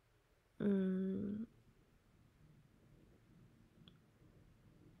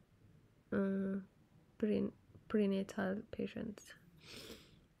 Prenatal patients.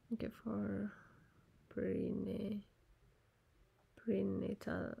 Okay, for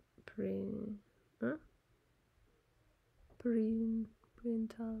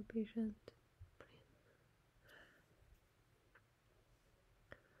prenatal patient.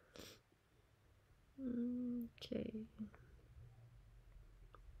 Okay.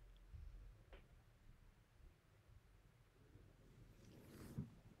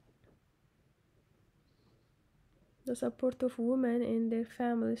 The support of women and their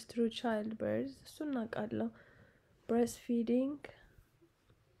families through childbirth. እሱን እናውቃለሁ። breastfeeding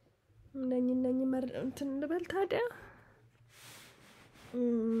እነኚህ እንትን እንበል ታዲያ።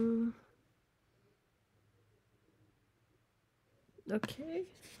 Okay,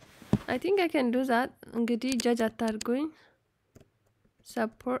 I think I can do that. እንግዲህ ጀጅ አታርጉኝ።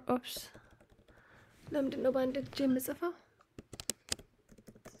 support ops ለምንድን ነው በአንድ እጅ የምጽፈው?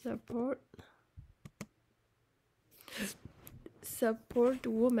 support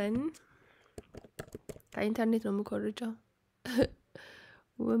women ከኢንተርኔት ነው የምኮርጀው።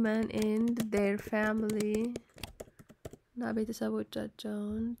 women and their family እና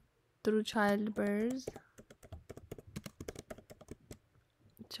ቤተሰቦቻቸውን through childbirth.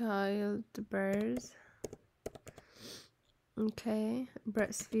 Okay,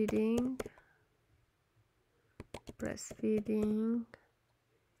 breastfeeding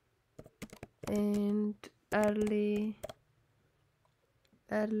and early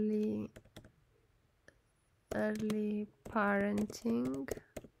parenting.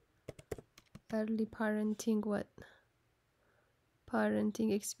 What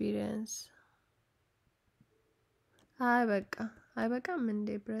parenting experience? አይበቃም እንዴ?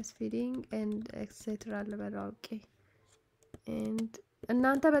 breastfeeding and etc ልበለው አውቄ። and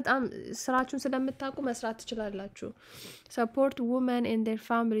እናንተ በጣም ስራችሁን ስለምታውቁ መስራት ትችላላችሁ። support women and their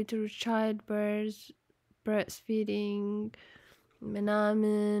family through childbirth, breastfeeding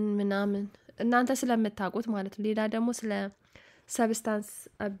ምናምን እናንተ ስለምታውቁት ማለት ነው። ሌላ ደግሞ ስለ substance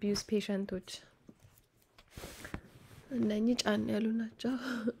abuse ፔሸንቶች እነኚህ ጫን ያሉ ናቸው።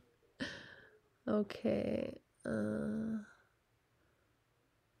 ኦኬ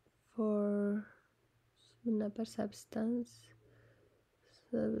for ምን ነበር? substance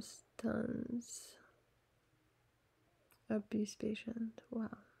abuse patient.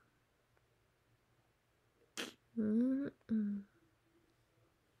 wow.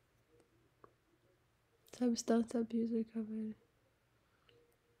 substance abuse recovery.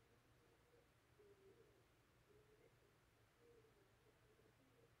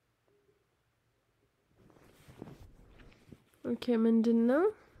 okay, ምንድን ነው?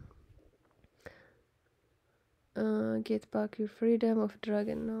 get back your freedom of drug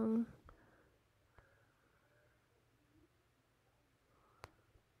ነው።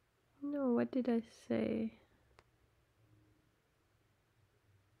 no, what did I say?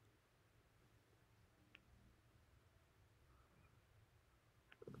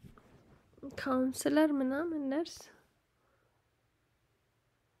 ካውንስለር ምናምን ነርስ።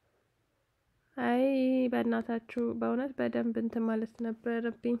 አይ በእናታችሁ በእውነት በደንብ እንትን ማለት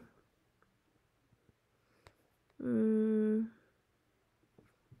ነበረብኝ።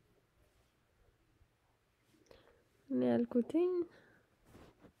 እኔ ያልኩትኝ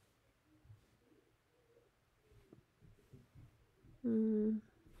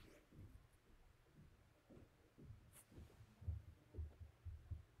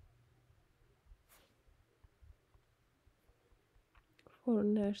ፎር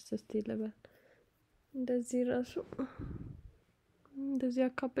ነርስ እስቲ ልበል። እንደዚህ ራሱ እንደዚህ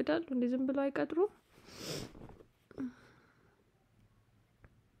ያካብዳሉ እንዴ? ዝም ብለው አይቀጥሩም?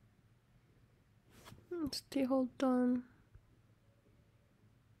 እስቲ ሆልድ ኦን።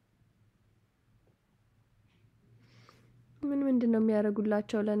 ምንድን ነው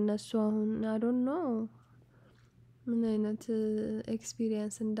የሚያደርጉላቸው ለእነሱ? አሁን አይ ዶንት ኖ ምን አይነት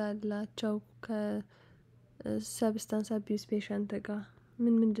ኤክስፒሪየንስ እንዳላቸው ከሰብስታንስ አቢዩስ ፔሸንት ጋር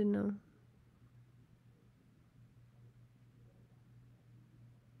ምንድን ነው?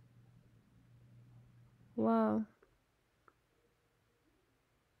 ዋው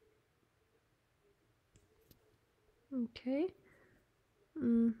ኦኬ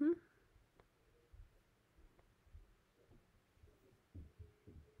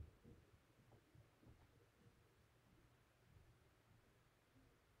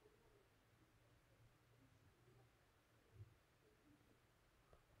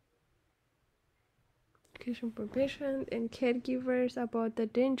education for patients and caregivers about the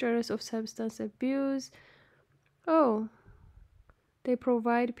dangers of substance abuse. Oh, they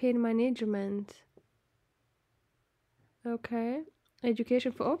provide pain management. Okay,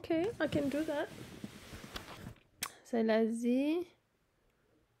 education for, okay, I can do that. ስለዚህ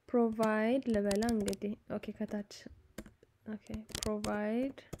provide ልበላ እንግዲህ okay ከታች okay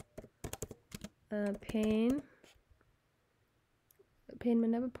provide pain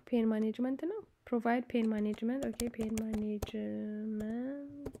management ነው provide pain management. Okay, pain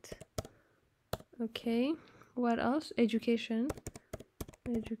management. Okay, what else? Education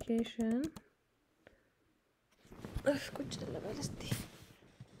ቁጭ ልበል እስቲ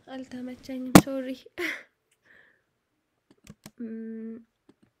አልተመቸኝም sorry.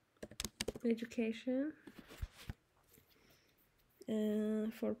 Education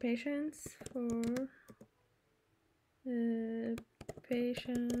for patients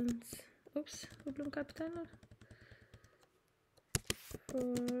oops ሁሉም ካፒታል ነው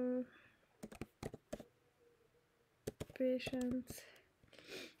for patients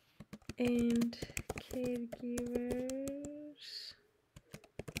and caregivers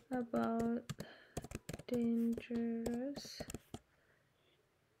about dangers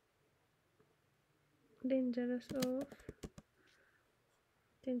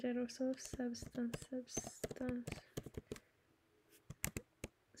of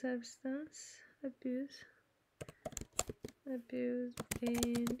substance abuse and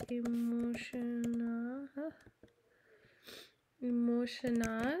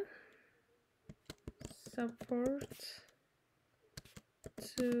emotional support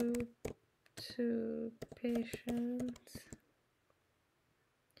to patients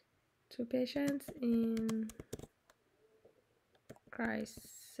in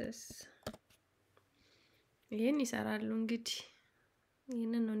crisis. ይሄን ይሰራሉ እንግዲህ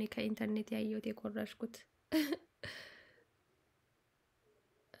ይሄንን ነው እኔ ከኢንተርኔት ያየሁት የቆረሽኩት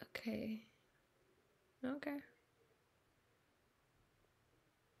okay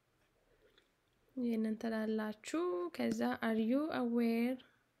ይሄንን ተላላችሁ ከዛ are you aware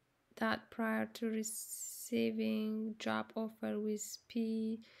that prior to receiving job offer with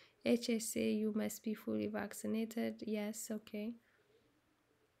PHSA you must be fully vaccinated? Yes. Okay,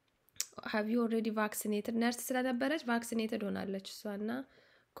 have you already vaccinated? ነርስ ስለነበረች vaccinated ሆናለች እሷና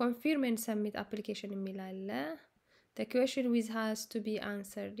confirm and submit application የሚላለ the question which has to be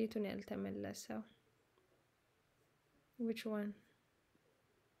answered የቱን ያልተመለሰው which one?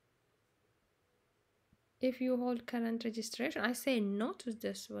 If you hold current registration, I say no to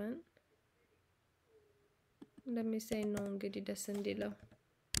this one. Let me say no እንግዲህ ደስ እንዲለው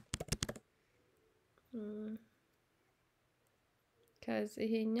ከዚ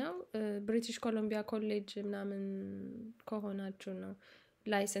ይሄኛው ብሪቲሽ ኮሎምቢያ ኮሌጅ ምናምን ከሆናችሁ ነው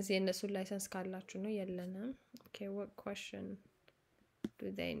ላይሰንስ የነሱ ላይሰንስ ካላችሁ ነው የለንም okay what question do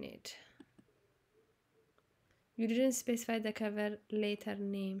they need? You didn't specify the cover letter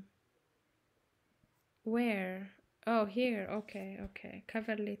name. Where? Oh, here. Okay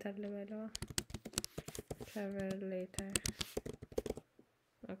cover letter ልበለው cover letter.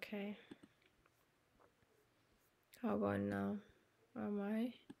 Okay, how about now? Am I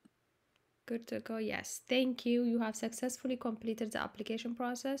good to go? Yes, thank you. You have successfully completed the application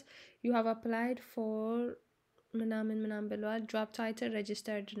process. You have applied for ምናምን ብለዋል job title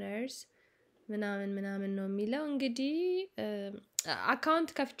registered nurse ምናምን ነው የሚለው እንግዲህ አካውንት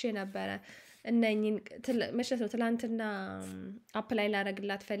ከፍቼ ነበረ እነኝን መቼስ ነው ትላንትና አፕላይ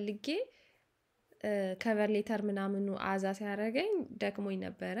ላደርግላት ፈልጌ ከቨር ሌተር ምናምኑ አዛ ሲያደርገኝ ደክሞኝ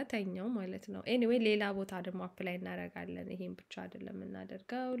ነበረ ተኛው ማለት ነው ኤኒዌይ ሌላ ቦታ ደግሞ አፕላይ እናደርጋለን ይሄን ብቻ አይደለም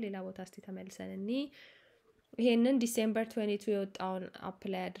እናደርገው ሌላ ቦታ እስቲ ተመልሰን እኒ ይሄንን ዲሴምበር 22 የወጣውን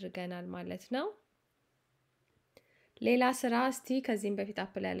አፕላይ አድርገናል ማለት ነው ሌላ ስራ እስቲ ከዚህም በፊት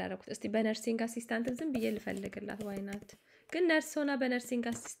አፕላይ ያላረኩት እስቲ በነርሲንግ አሲስታንት ዝም ብዬ ልፈልግላት ዋይናት ግን ነርስ ሆና በነርሲንግ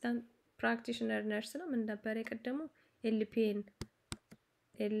አሲስታንት ፕራክቲሽነር ነርስ ነው ምን ነበር የቀደመው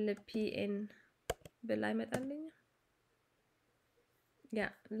LPN ብላ ይመጣልኝ ያ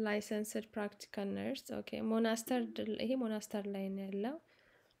ላይሰንስድ ፕራክቲካል ነርስ ኦኬ ሞናስተር ይሄ ሞናስተር ላይ ነው ያለው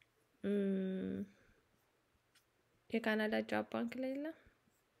የካናዳ ጆብ ባንክ ላይ ነው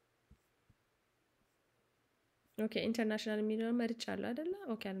ኦኬ ኢንተርናሽናል የሚለውን መርጫለሁ አይደለ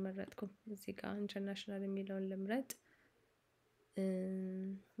ኦኬ አልመረጥኩም እዚህ ጋር ኢንተርናሽናል የሚለውን ልምረጥ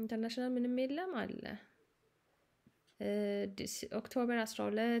ኢንተርናሽናል ምንም የለም አለ ኦክቶበር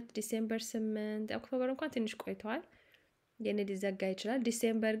 12 ዲሴምበር 8 ኦክቶበር እንኳን ትንሽ ቆይቷል የኔ ሊዘጋ ይችላል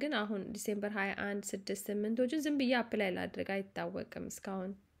ዲሴምበር ግን አሁን ዲሴምበር 21 6 8 ወጅን ዝም ብዬ አፕላይ ላድርግ አይታወቅም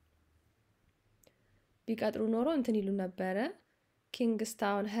እስካሁን ቢቀጥሩ ኖሮ እንትን ይሉ ነበረ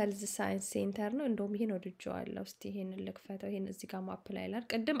ኪንግስታውን ሄልዝ ሳይንስ ሴንተር ነው። እንደውም ይሄን ወድጄዋለሁ። እስቲ ይሄንን ልክፈተው። ይሄን እዚህ ጋር አፕላይ ላድርግ።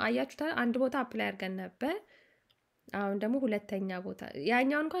 ቅድም አያችሁታ አንድ ቦታ አፕላይ አድርገን ነበር። አሁን ደግሞ ሁለተኛ ቦታ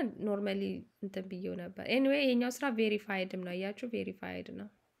ያኛው እንኳን ኖርማሊ እንትን ብዬው ነበር። ኤኒዌይ ይሄኛው ስራ ቬሪፋይድም ነው። አያችሁ ቬሪፋይድ ነው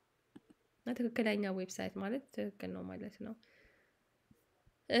እና ትክክለኛ ዌብሳይት ማለት ትክክል ነው ማለት ነው።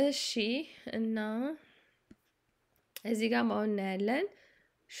 እሺ እና እዚህ ጋር አሁን እናያለን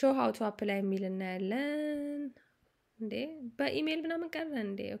ሾው ሃው ቱ አፕላይ የሚል እናያለን። እንዴ በኢሜል ምናምን ቀረ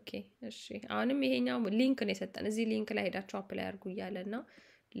እንዴ? ኦኬ እሺ። አሁንም ይሄኛው ሊንክ ነው የሰጠን። እዚህ ሊንክ ላይ ሄዳችሁ አፕላይ አድርጉ እያለን ነው።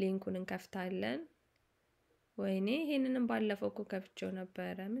 ሊንኩን እንከፍታለን። ወይኔ ይሄንንም ባለፈው እኮ ከፍቼው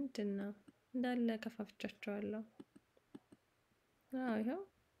ነበረ። ምንድነው እንዳለ ከፋፍቻቸዋለሁ። ይኸው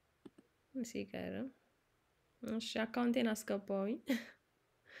ሲገርም። እሺ አካውንቴን አስገባውኝ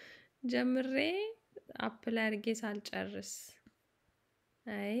ጀምሬ አፕላይ አድርጌ ሳልጨርስ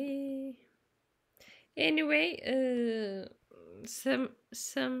አይ ኤኒዌይ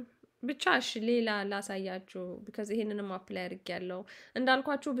ስም ብቻ እሺ ሌላ ላሳያችሁ ቢካዝ ይሄንንም አፕላይ አድርጌያለሁ።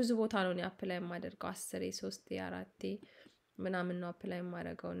 እንዳልኳችሁ ብዙ ቦታ ነው አፕላይ የማደርገው 10 3 4 ምናምን ነው አፕላይ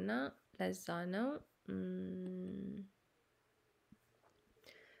የማደርገው እና ለዛ ነው።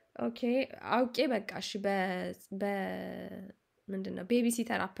 ኦኬ አውቄ በቃ እሺ በ ምንድነው ቤቢ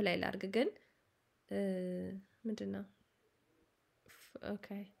ሲተር አፕላይ ላድርግ ግን ምንድነው ኦኬ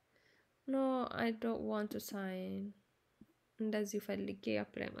ኖ አይ ዶንት ዋንት ቱ ሳይን እንደዚህ ፈልጌ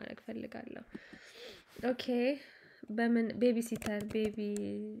አፕላይ ማድረግ ፈልጋለሁ። ኦኬ በምን ቤቢ ሲተር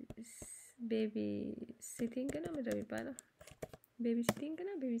ቤቢ ሲቲንግ ነው ምንድነው የሚባለው? ቤቢ ሲቲንግ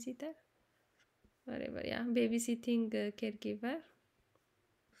ነው ቤቢ ሲተር whatever ያ ቤቢ ሲቲንግ ኬር ጊቨር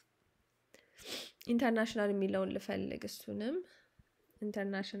ኢንተርናሽናል የሚለውን ልፈልግ። እሱንም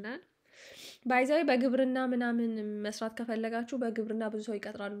ኢንተርናሽናል ባይዛዊ በግብርና ምናምን መስራት ከፈለጋችሁ በግብርና ብዙ ሰው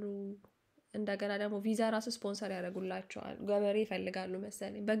ይቀጥራሉ። እንደገና ደግሞ ቪዛ ራሱ ስፖንሰር ያደርጉላቸዋል። ገበሬ ይፈልጋሉ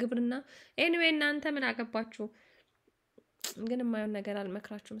መሰለኝ በግብርና። ኤኒዌይ እናንተ ምን አገባችሁ? ግን የማይሆን ነገር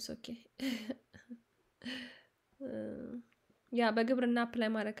አልመክራችሁም። ኦኬ ያ በግብርና አፕላይ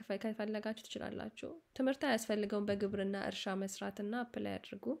ማድረግ ከፈለጋችሁ ትችላላችሁ። ትምህርት አያስፈልገውም። በግብርና እርሻ መስራትና አፕላይ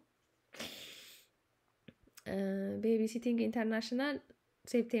አድርጉ። ቤቢ ሲቲንግ ኢንተርናሽናል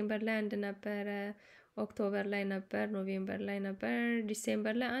ሴፕቴምበር ላይ አንድ ነበረ፣ ኦክቶበር ላይ ነበር፣ ኖቬምበር ላይ ነበር፣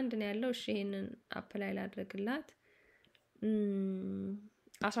 ዲሴምበር ላይ አንድ ነው ያለው። እሺ ይሄንን አፕላይ ላድርግላት።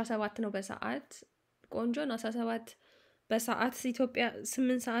 17 ነው በሰዓት። ቆንጆ ነው 17 በሰዓት። ኢትዮጵያ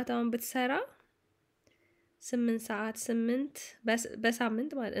 8 ሰዓት አሁን ብትሰራ 8 ሰዓት 8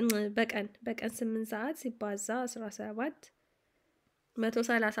 በሳምንት ማለት በቀን 8 ሰዓት ሲባዛ 17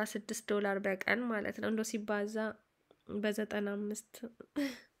 $136 በቀን ማለት ነው። እንደው ሲባዛ በ95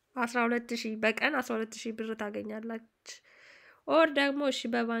 12,000 በቀን 12,000 ብር ታገኛላችሁ። ኦር ደግሞ እሺ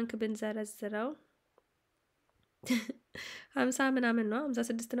በባንክ ብንዘረዝረው 50 ምናምን ነው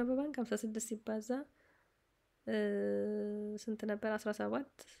 56 ነው በባንክ 56 ሲባዛ ስንት ነበር?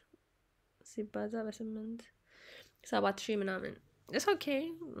 17 ሲባዛ በ8 7,000 ምናምን ኦኬ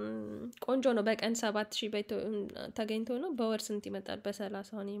ቆንጆ ነው። በቀን 7,000 ተገኝቶ ነው። በወር ስንት ይመጣል? በ30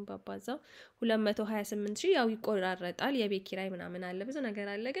 ሆነም ባባዛው 228,000 ያው ይቆራረጣል። የቤት ኪራይ ምናምን አለ፣ ብዙ ነገር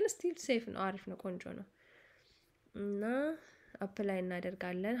አለ። ግን ስቲል ሴፍ ነው፣ አሪፍ ነው፣ ቆንጆ ነው። እና አፕላይ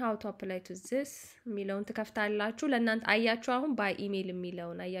እናደርጋለን። how to apply to this የሚለውን ትከፍታላችሁ። ለእናንተ አያችሁ አሁን ባይ ኢሜል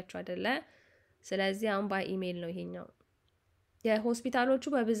የሚለውን አያችሁ አይደለ? ስለዚህ አሁን ባይ ኢሜል ነው ይሄኛው። የሆስፒታሎቹ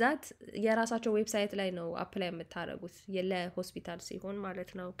በብዛት የራሳቸው ዌብሳይት ላይ ነው አፕላይ የምታደርጉት ለሆስፒታል ሲሆን ማለት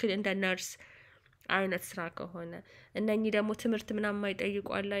ነው። እንደ ነርስ አይነት ስራ ከሆነ እነኚህ ደግሞ ትምህርት ምናምን የማይጠይቁ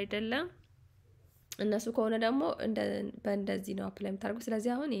አለ አይደለም? እነሱ ከሆነ ደግሞ በእንደዚህ ነው አፕላይ የምታደርጉት።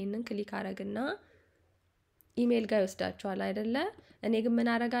 ስለዚህ አሁን ይሄንን ክሊክ አረግና ኢሜል ጋር ይወስዳችኋል አይደለ? እኔ ግን ምን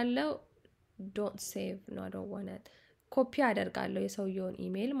አደርጋለሁ? ዶንት ሴቭ ነው አይ ዶንት ዋንት ኮፒ አደርጋለሁ የሰውየውን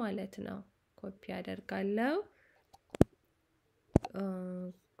ኢሜል ማለት ነው። ኮፒ አደርጋለሁ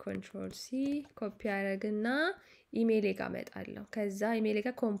ኮንትሮል ሲ ኮፒ አደርግና ኢሜል ጋር መጣለሁ። ከዛ ኢሜል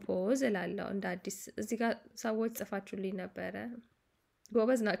ጋር ኮምፖዝ እላለሁ እንደ አዲስ። እዚህ ጋር ሰዎች ጽፋችሁልኝ ነበረ።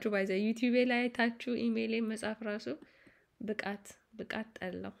 ጎበዝ ናችሁ። ባይዘ ዩቲዩብ ላይ ታችሁ ኢሜልን መጻፍ ራሱ ብቃት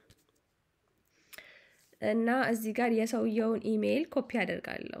ጠላው። እና እዚህ ጋር የሰውየውን ኢሜል ኮፒ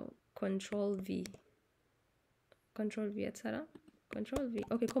አደርጋለሁ። ኮንትሮል ቪ ያተሰራ ኮንትሮል ቪ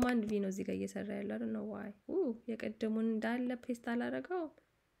ኦኬ ኮማንድ ቪ ነው እዚህ ጋር እየሰራ ያለው አይደል ነው። ዋይ የቀደሙን እንዳለ ፔስት አላደረገው።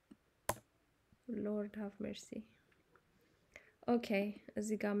 ሎርድ ሃቭ ሜርሲ። ኦኬ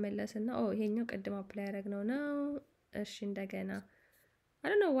እዚህ ጋር መለስና ይሄኛው ቀደም አፕላይ ያደረግነው ነው። እሺ እንደገና I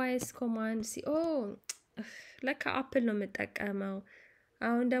don't know why is command C ለካ አፕል ነው የምጠቀመው።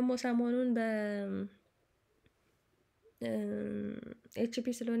 አሁን ደግሞ ሰሞኑን በ ኤችፒ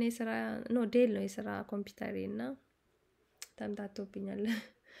ስለሆነ የስራ ዴል ነው የስራ ኮምፒውተሬ እና ተምታቶብኛል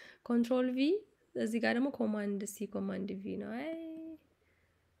ኮንትሮል ቪ እዚህ ጋር ደግሞ ኮማንድ ሲ ኮማንድ ቪ ነው አይ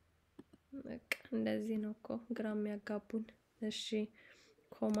በቃ እንደዚህ ነው እኮ ግራ የሚያጋቡን እሺ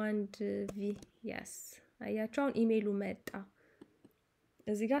ኮማንድ ቪ yes አያችሁ አሁን ኢሜይሉ መጣ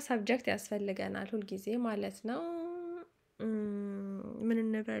እዚህ ጋር ሰብጀክት ያስፈልገናል ሁሉ ጊዜ ማለት ነው ምን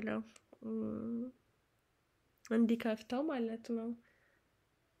እንበለው እንዲከፍተው ማለት ነው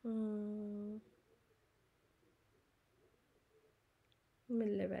ምን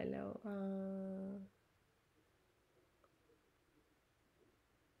ልበለው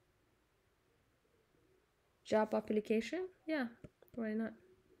job application yeah why not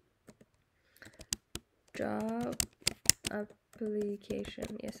job application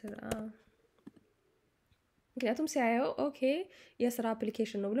የስራ ምክንያቱም ሲያየው ኦኬ የስራ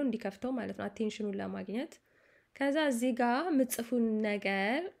አፕሊኬሽን ነው ብሎ እንዲከፍተው ማለት ነው አቴንሽኑን ለማግኘት ከዛ እዚህ ጋር ምጽፉን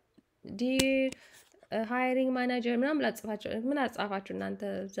ነገር ዲር ሃይሪንግ ማናጀር ምናምን ላጽፋችሁ ምን አጻፋችሁ እናንተ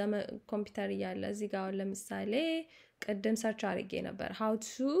ኮምፒውተር እያለ እዚህ ጋር ለምሳሌ ቀደም ሰርች አድርጌ ነበር how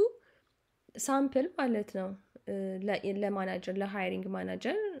to ሳምፕል ማለት ነው ለማናጀር ለሃይሪንግ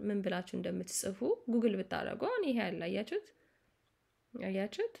ማናጀር ምን ብላችሁ እንደምትጽፉ ጉግል ብታረጉ አሁን ይሄ ያለ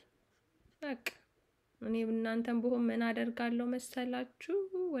አያችሁት በቃ እኔ እናንተም በሆነ ምን አደርጋለሁ መሰላችሁ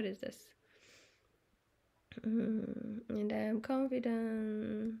what is this and I am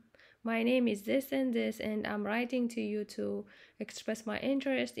confident my name is this and I'm writing to you to express my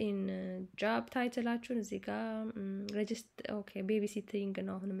interest in job title እዚህ ጋር register okay babysitting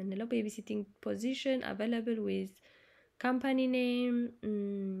ነው አሁን የምንለው babysitting position available with company name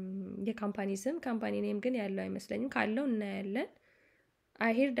የካምፓኒ ስም company name ግን ያለው አይመስለኝም ካለው እናያለን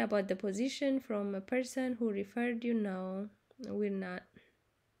I heard about the position from a person who referred you no we're not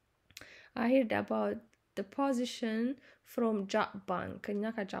I heard about the position from Job Bank እኛ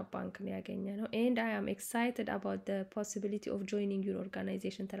ከጆብ ባንክ ነው ያገኘነው and I am excited about the possibility of joining your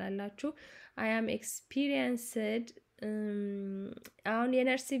organization ተላላችሁ I am experienced አሁን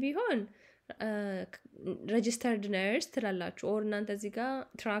የነርስ ቢሆን registered nurse ትላላችሁ or እናንተ እዚህ ጋር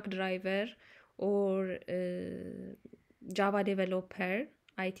truck driver or Java developer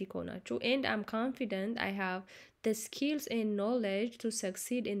IT ኮናችሁ and I'm confident I have the skills and knowledge to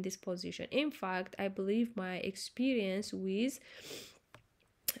succeed in this position. In fact, I believe my experience with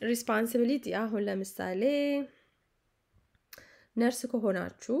responsibility አሁን ለምሳሌ ነርስ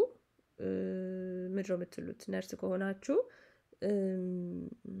ከሆናችሁ ምድሮ የምትሉት ነርስ ከሆናችሁ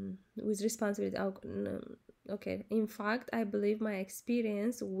with responsibility okay in fact I believe my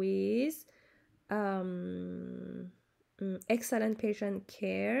experience with excellent patient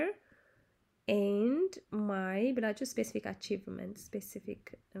care and my ብላችሁ specific achievement specific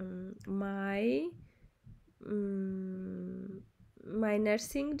my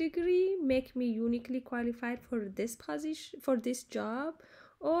nursing degree make me uniquely qualified for this position for this job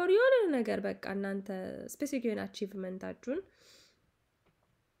or የሆነ ነገር በቃ እናንተ specific የሆነ achievementአችሁን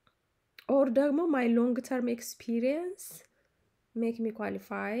or ደግሞ my long term experience make me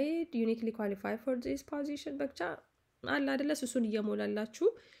qualified uniquely qualified for this position በቃ አለ አይደለ እሱን እየሞላላችሁ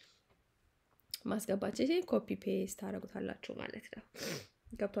ማስገባችሁ ይሄ ኮፒ ፔስት ታረጉታላችሁ ማለት ነው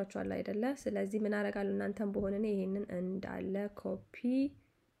ገብቷችኋል አይደለ ስለዚህ ምን አረጋለሁ እናንተም በሆነ ነው ይሄንን እንዳለ ኮፒ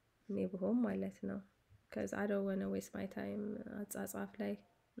ነው በሆም ማለት ነው cuz I don't want to waste my time አጻጻፍ ላይ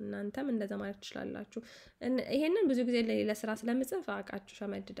እናንተም እንደዛ ማለት ትችላላችሁ ይሄንን ብዙ ጊዜ ለስራ ስለምጽፍ አቃችሁ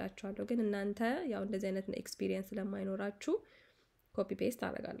ሸመድዳችኋለሁ ግን እናንተ ያው እንደዚህ አይነት ኤክስፒሪየንስ ስለማይኖራችሁ ኮፒ ፔስት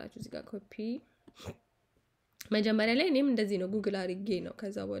ታረጋላችሁ እዚህ ጋር ኮፒ መጀመሪያ ላይ እኔም እንደዚህ ነው ጉግል አድርጌ ነው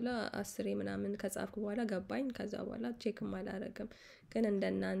ከዛ በኋላ 10 ምናምን ከጻፍኩ በኋላ ገባኝ ከዛ በኋላ ቼክ ማላረግም ግን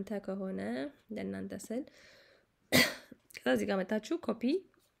እንደናንተ ከሆነ እንደናንተ ስል ከዚህ ጋር መጣችሁ ኮፒ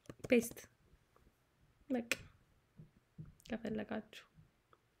ፔስት በቃ ከፈለጋችሁ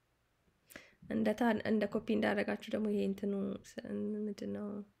እንደ ኮፒ እንዳረጋችሁ ደግሞ ይሄ እንትኑ ምንድነው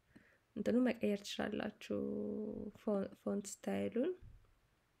እንትኑ መቀየር ትችላላችሁ ፎንት ስታይሉን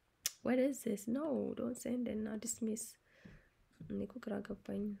what is this no don't send and now dismiss ንኩ ግራ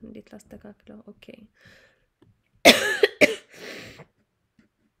ገባኝ እንዴት ላስተካክለው okay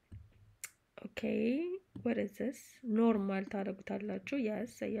okay what is this normal ታረጉታላችሁ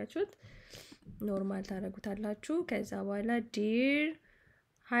yes አያችሁት ኖርማል ታረጉታላችሁ ከዛ በኋላ dear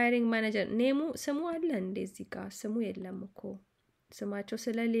hiring manager ኔሙ ስሙ አለ እንደዚህ ጋር ስሙ የለም እኮ ስማቸው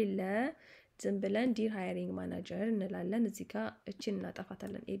ስለሌለ ዝም ብለን dear hiring manager እንላለን እዚህ ጋር እቺን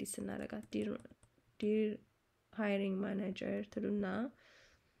እናጠፋታለን ኤዲት ስናረጋት dear hiring manager ትሉና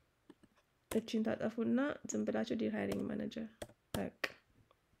እቺን ታጠፉና ዝም ብላችሁ dear hiring manager በቃ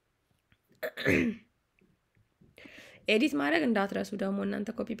ኤዲት ማድረግ እንዳትረሱ ደግሞ እናንተ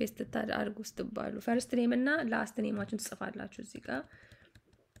ኮፒ ፔስት አድርጉ ስትባሉ ፈርስት ኔም እና ላስት ኔማችሁን ትጽፋላችሁ እዚህ ጋር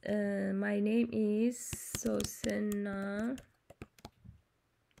my name is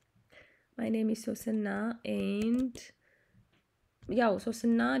Sosanna and ያው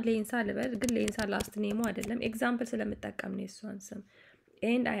ሶስና ሌንሳ ልበል ግን ሌንሳ ላስት ኔሙ አይደለም ኤግዛምፕል ስለምጠቀም ነው የሷን ስም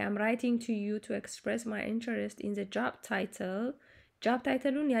and I am writing to you to express my interest in the job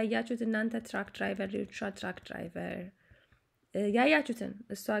titleውን ያያችሁት እናንተ ትራክ ድራይቨር ሊሆን ትራክ ድራይቨር ያያችሁትን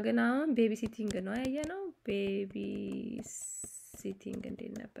እሷ ግን አሁን ቤቢ ሲቲንግ ነው ያየነው ቤቢ ሲቲንግ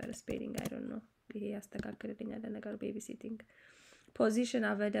እንዴት ነበር ስፔሊንግ I don't know ይሄ ያስተካክልልኛል ለነገሩ ቤቢ ሲቲንግ position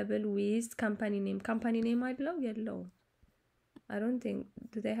available with company name አይደለው የለውም I don't think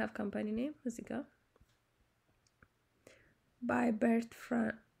do they have company name እዚህ ጋር by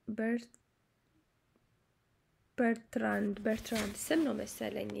Bertrand ስም ነው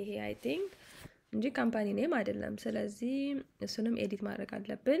መሰለኝ ይሄ I think እንጂ ካምፓኒ ኔም አይደለም ስለዚህ እሱንም ኤዲት ማድረግ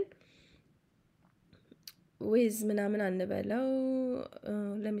አለብን with ምናምን አንበለው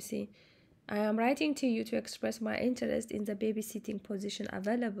let me see I am writing to you to express my interest in the babysitting position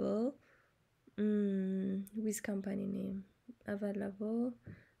available with company name available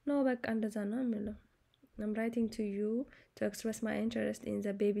no በቃ እንደዛ ነው የሚለው I'm writing to you to express my interest in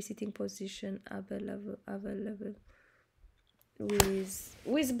the babysitting position available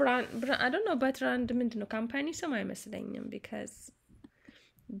with brand I don't know Bertrand ምንድነው ካምፓኒ ስም አይመስለኝም because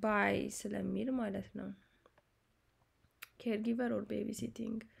by ስለሚል ማለት ነው caregiver or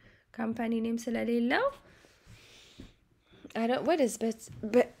babysitting company name ስለሌለው I don't what is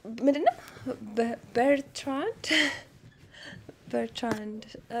ምንድነው Bertrand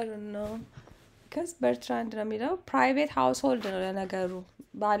I don't know because Bertrand ነው የሚለው private household ነው ለነገሩ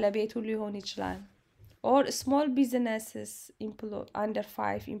ባለቤቱ ሊሆን ይችላል or small businesses under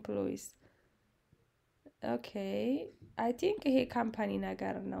 5 employees okay I think ይሄ ካምፓኒ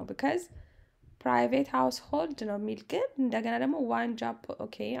ነገር ነው because private household ነው የሚል ግን እንደገና ደግሞ one job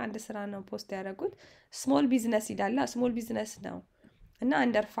okay አንድ ስራ ነው ፖስት ያደረጉት small business ይላል small business ነው እና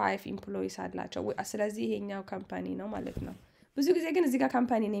under 5 employees አላቸው ስለዚህ ይሄኛው ካምፓኒ ነው ማለት ነው ብዙ ጊዜ ግን እዚህ ጋር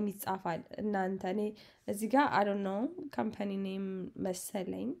ካምፓኒ ኔም ይጻፋል እናንተ እኔ እዚህ ጋር I don't know ካምፓኒ ኔም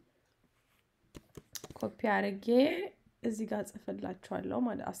መሰለኝ ኮፒ አድርጌ እዚህ ጋር ጽፍላችኋለሁ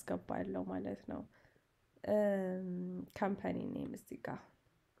ማለት አስገባለሁ ማለት ነው ካምፓኒ ኔም እዚህ ጋር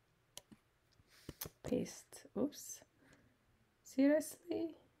paste oops seriously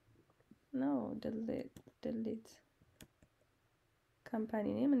no delete ካምፓኒ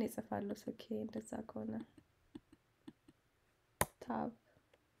ኔም እኔ ጽፋለሁ ኦኬ እንደዛ ከሆነ tab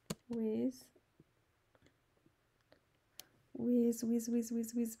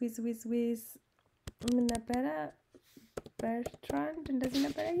with ምን ነበረ Bertrand እንደዚህ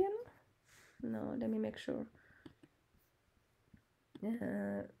ነበር ያየነው no let me make sure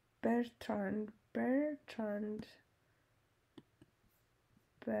Bertrand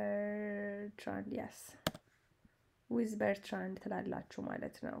yes with Bertrand ትላላችሁ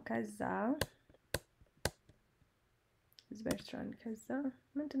ማለት ነው ከዛ with Bertrand ከዛ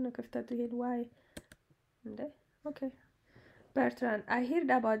ምንድነው ክፍተቱ ይሄ why እንዴ okay Bertrand I heard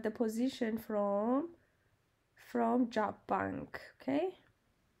about the position from Job Bank okay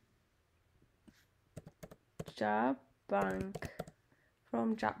Job Bank from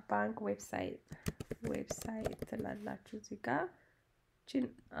Job Bank website ትላላችሁ እዚህ ጋር ቺን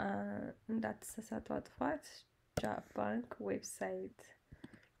እንዳትሳሳቱ አጥፋት Job Bank website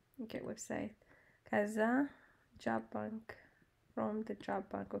okay website ከዛ Job Bank from the Job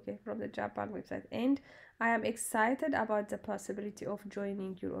Bank website and I am excited about the possibility of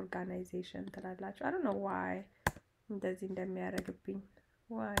joining your organization ትላላችሁ I don't know why እንደዚህ እንደሚያደርግብኝ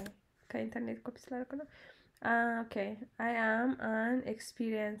why ከኢንተርኔት ኮፒ ስላደረኩ ነው okay I am an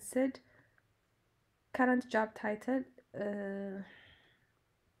experienced current job title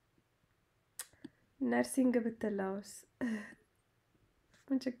nursing ብትላውስ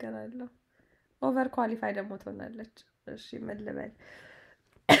ምን ችግር አለው ኦቨር ኳሊፋይ ደግሞ ትሆናለች እሺ ምን ልበል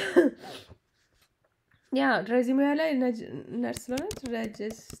ያ ሬዚሜ ላይ ነርስ ስለሆነች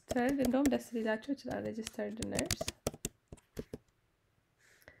registered እንደውም ደስ ሊላቸው ይችላል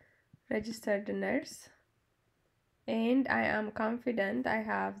registered nurse and I am confident I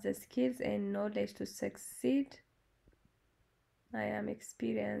have the skills and knowledge to succeed I am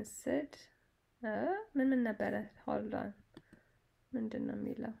experienced ምን ነበረ hold on ምንድነው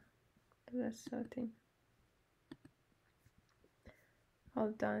የሚለው something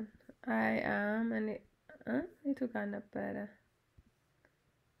hold on I am it ጋር ነበረ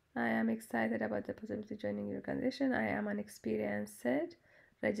I am excited about the possibility of joining your organization I am an experienced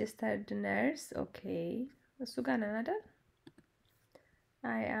registered nurse okay እሱ ጋር ነን አይደል? I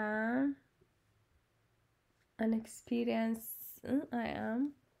am an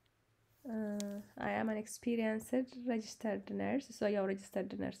experienced registered nurse. እሷ ያው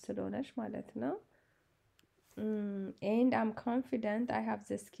registered nurse ስለሆነች ማለት ነው። And I'm confident I have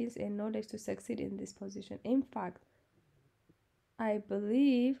the skills and knowledge to succeed in this position. In fact, I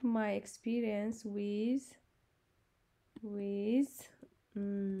believe my experience with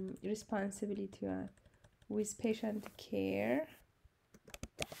responsibility with patient care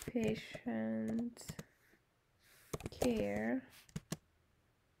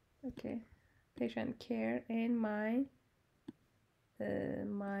and my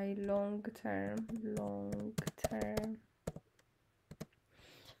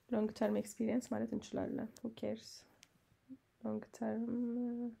long-term experience ማለት እንችላለን. Who cares? long-term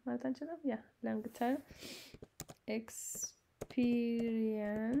ማለት አንችልም? Yeah, long-term experience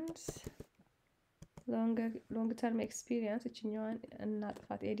long-term experience እችኛዋን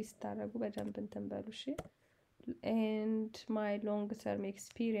እናጥፋት ኤዲት ስታደርጉ በደንብ እንትን በሉ እሺ። And my long-term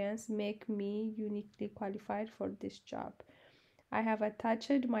experience make me uniquely qualified for this job. I have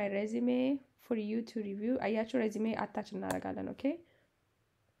attached my resume for you to review. አያችሁ resume attach እናደርጋለን. Okay,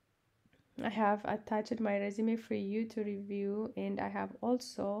 I have attached my resume for you to review, and I have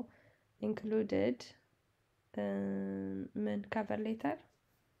also included cover letter.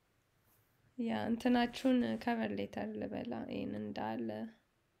 Yeah, እንትናችሁን cover letter ልበላ ይሄን እንዳለ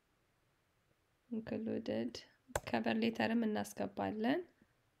included cover letterም እናስገባለን.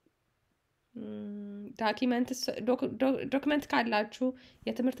 ዶክመንት ካላችሁ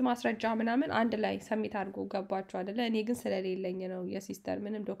የትምህርት ማስረጃ ምናምን አንድ ላይ ሰሚት አድርጎ ገባችሁ አይደለ? እኔ ግን ስለሌለኝ ነው የሲስተር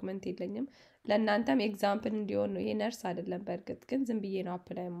ምንም ዶክመንት የለኝም። ለእናንተም ኤግዛምፕል እንዲሆን ነው። ይሄ ነርስ አይደለም በእርግጥ ግን ዝም ብዬ ነው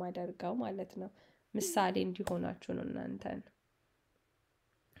አፕላይ የማደርገው ማለት ነው። ምሳሌ እንዲሆናችሁ ነው እናንተን።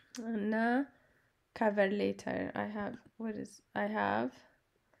 እና cover letter I have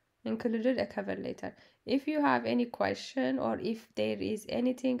included a cover letter. If you have any question or if there is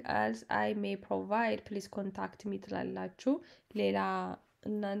anything else I may provide, please contact me ትላላችሁ። ሌላ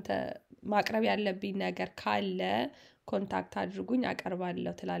እናንተ ማቅረብ ያለብኝ ነገር ካለ ኮንታክት አድርጉኝ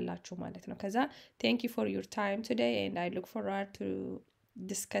አቀርባለሁ ትላላችሁ ማለት ነው። ከዛ thank you for your time today and I look forward to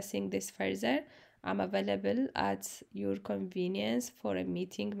discussing this further. I'm available at your convenience for a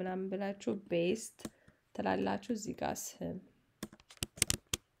meeting ምናምን ብላችሁ based ትላላችሁ። እዚህ ጋር ስም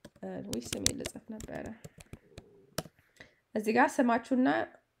ስሜ ልጽፍ ነበረ። እዚህ ጋር ስማችሁና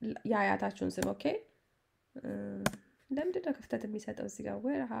የአያታችሁን ስም ኦኬ። ለምንድን ነው ክፍተት የሚሰጠው እዚህ ጋር?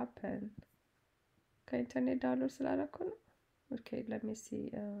 where happen ከኢንተርኔት ዳውንሎድ ስላደረኩ ነው። ኦኬ let me see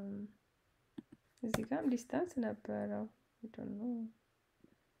እዚህ ጋር ዲስታንስ ነበረው። I don't know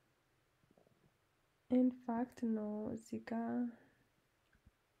in fact no እዚህ ጋር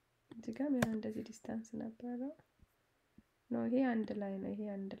ምን እንደዚህ ዲስታንስ ነበረው። no ይሄ አንድ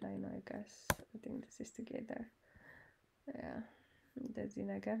ላይ ነው። I guess I think this is together. yeah እንደዚህ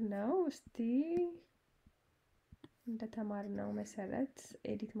ነገር ነው። እስቲ እንደተማርነው መሰረት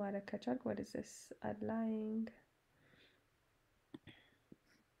ኤዲት ማድረግ ከቻልኩ what is this aligning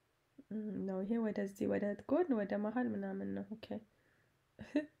ነው። ይሄ ወደዚህ ወደ ጎን ወደ መሃል ምናምን ነው። ኦኬ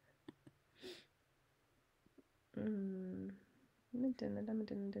ለምንድን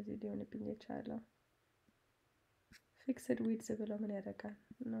እንደዚህ ሊሆንብኝ የቻለው? ፊክስድ ዊድዝ ብሎ ምን ያደርጋል?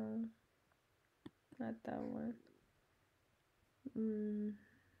 ነው አጣዋን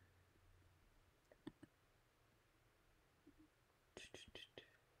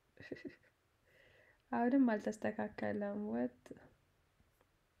አሁንም አልተስተካከለም። ወጥ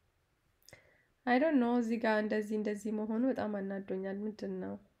I don't know እዚህ ጋር እንደዚህ መሆኑ በጣም አናዶኛል። ምንድን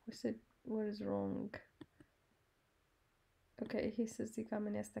ነው? what is wrong? ኦኬ ይሄስ እዚህ ጋር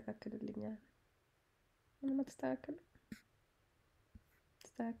ምን ያስተካክልልኛል? ምንም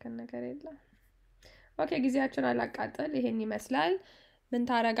ተስተካከለ ነገር የለም። ኦኬ ጊዜያችሁን አላቃጠል። ይሄን ይመስላል። ምን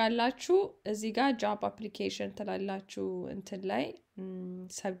ታረጋላችሁ? እዚህ ጋር job application ትላላችሁ እንትን ላይ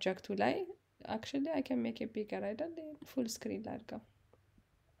ሰብጀክቱ ላይ actually I can make it bigger አይደል? full screen ላድርገው።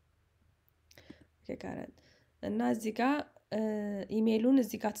 ኦኬ ጋር እና እዚህ ጋር ኢሜሉን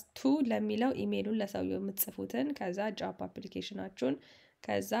እዚህ ጋር ቱ ለሚለው ኢሜሉን ለሰውየው የምትጽፉትን ከዛ job applicationአችሁን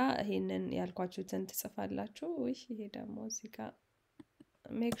ከዛ ይሄንን ያልኳችሁትን ትጽፋላችሁ። ይሄ ደግሞ እዚህ ጋር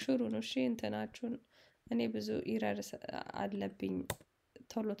ሜክ ሹር ነው እሺ። እንትናችሁን እኔ ብዙ ኢረር አለብኝ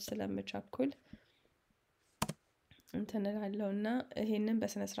ቶሎ ስለምቸኩል እንትን እላለሁና ይሄንን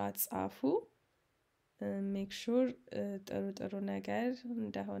በስነ ስርዓት ጻፉ። ሜክ ሹር ጥሩ ነገር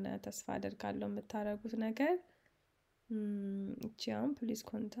እንደሆነ ተስፋ አደርጋለሁ የምታረጉት ነገር። እቺም ፕሊዝ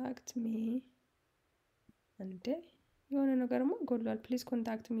ኮንታክት ሚ እንዴ የሆነ ነገርማ ጎሏል። ፕሊዝ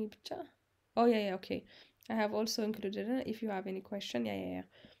ኮንታክት ሚ ብቻ ያ ኦኬ I have also included if you have any question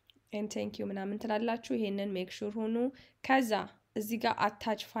and thank you ምናምን ትላላችሁ ይሄንን ሜክ ሹር ሁኑ ከዛ እዚህ ጋር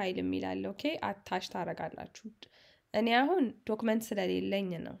አታች ፋይል የሚል አለ ኦኬ አታች ታረጋላችሁ እኔ አሁን ዶክመንት ስለሌለኝ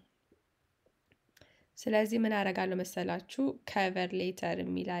ነው ስለዚህ ምን አረጋለሁ መሰላችሁ ከቨር ሌተር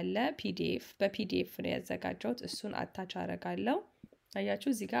የሚል አለ ፒዲኤፍ በፒዲኤፍ ነው ያዘጋጀሁት እሱን አታች አረጋለሁ አያችሁ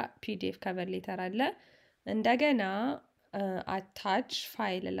እዚህ ጋር ፒዲኤፍ ከቨር ሌተር አለ እንደገና አታች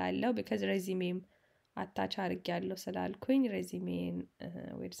ፋይል ላለው because resume አታች አርጌያለሁ ስላልኩኝ resume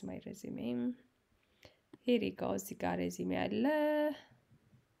where is my resume here we go እዚህ ጋር resume አለ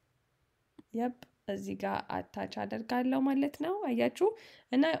yep እዚህ ጋር አታች አደርጋለሁ ማለት ነው አያችሁ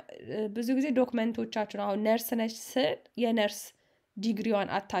እና ብዙ ጊዜ ዶክመንቶቻችሁ ነው አሁን ነርስ ነች ስል የነርስ ዲግሪዋን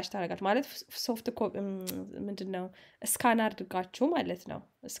አታች ታረጋችሁ ማለት ሶፍት ኮፒ ምንድነው ስካን አድርጋችሁ ማለት ነው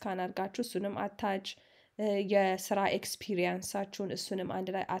ስካን አድርጋችሁ እሱንም አታች የስራ ኤክስፒሪየንሳችሁን እሱንም አንድ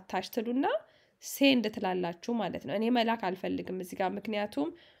ላይ አታች ትሉና ሴንድ ትላላችሁ ማለት ነው እኔ መላክ አልፈልግም እዚህ ጋር ምክንያቱም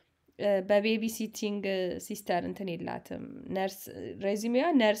በቤቢ ሲቲንግ ሲስተር እንትን የላትም ነርስ ሬዚሜያ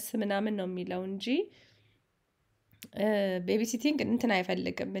ነርስ ምናምን ነው የሚለው እንጂ ቤቢ ሲቲንግ እንትን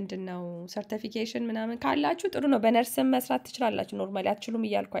አይፈልግም ምንድነው ሰርቲፊኬሽን ምናምን ካላችሁ ጥሩ ነው በነርስም መስራት ትችላላችሁ ኖርማሊ አትችሉም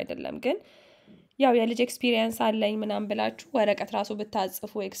እያልኩ አይደለም ግን ያው የልጅ ኤክስፒሪየንስ አለኝ ምናምን ብላችሁ ወረቀት ራሱ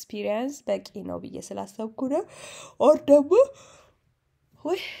ብታጽፉ ኤክስፒሪየንስ በቂ ነው ብዬ ስላሰብኩ ነው ኦር ደግሞ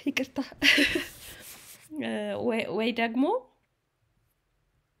ይቅርታ ወይ ደግሞ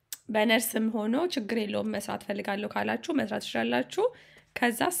በነርስም ሆኖ ችግር የለውም መስራት ፈልጋለሁ ካላችሁ መስራት ትችላላችሁ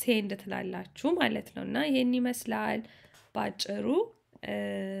ከዛ ሴንድ ትላላችሁ ማለት ነውና ይሄን ይመስላል ባጭሩ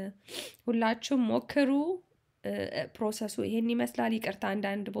ሁላችሁም ሞክሩ ፕሮሰሱ ይሄን ይመስላል ይቅርታ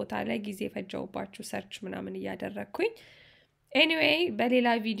አንዳንድ ቦታ ላይ ጊዜ ፈጀውባችሁ ሰርች ምናምን እያደረኩኝ ኤኒዌይ በሌላ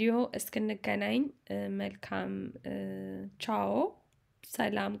ቪዲዮ እስክንገናኝ መልካም ቻው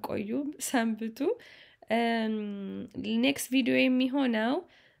ሰላም ቆዩ ሰንብቱ ኔክስት ቪዲዮ የሚሆነው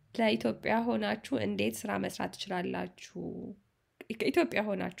ለኢትዮጵያ ሆናችሁ እንዴት ስራ መስራት ትችላላችሁ ኢትዮጵያ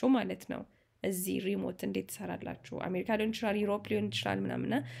ሆናችሁ ማለት ነው እዚህ ሪሞት እንዴት ትሰራላችሁ አሜሪካ ሊሆን ይችላል ዩሮፕ ሊሆን ይችላል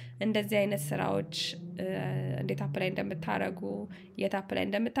ምናምን እንደዚህ አይነት ስራዎች እንዴት አፕላይ እንደምታረጉ የት አፕላይ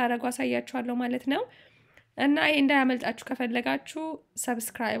እንደምታረጉ አሳያችኋለሁ ማለት ነው እና ይሄ እንዳያመልጣችሁ ከፈለጋችሁ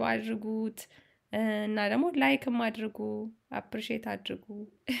ሰብስክራይብ አድርጉት እና ደግሞ ላይክም አድርጉ አፕሪሺየት አድርጉ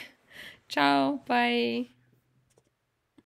ቻው ባይ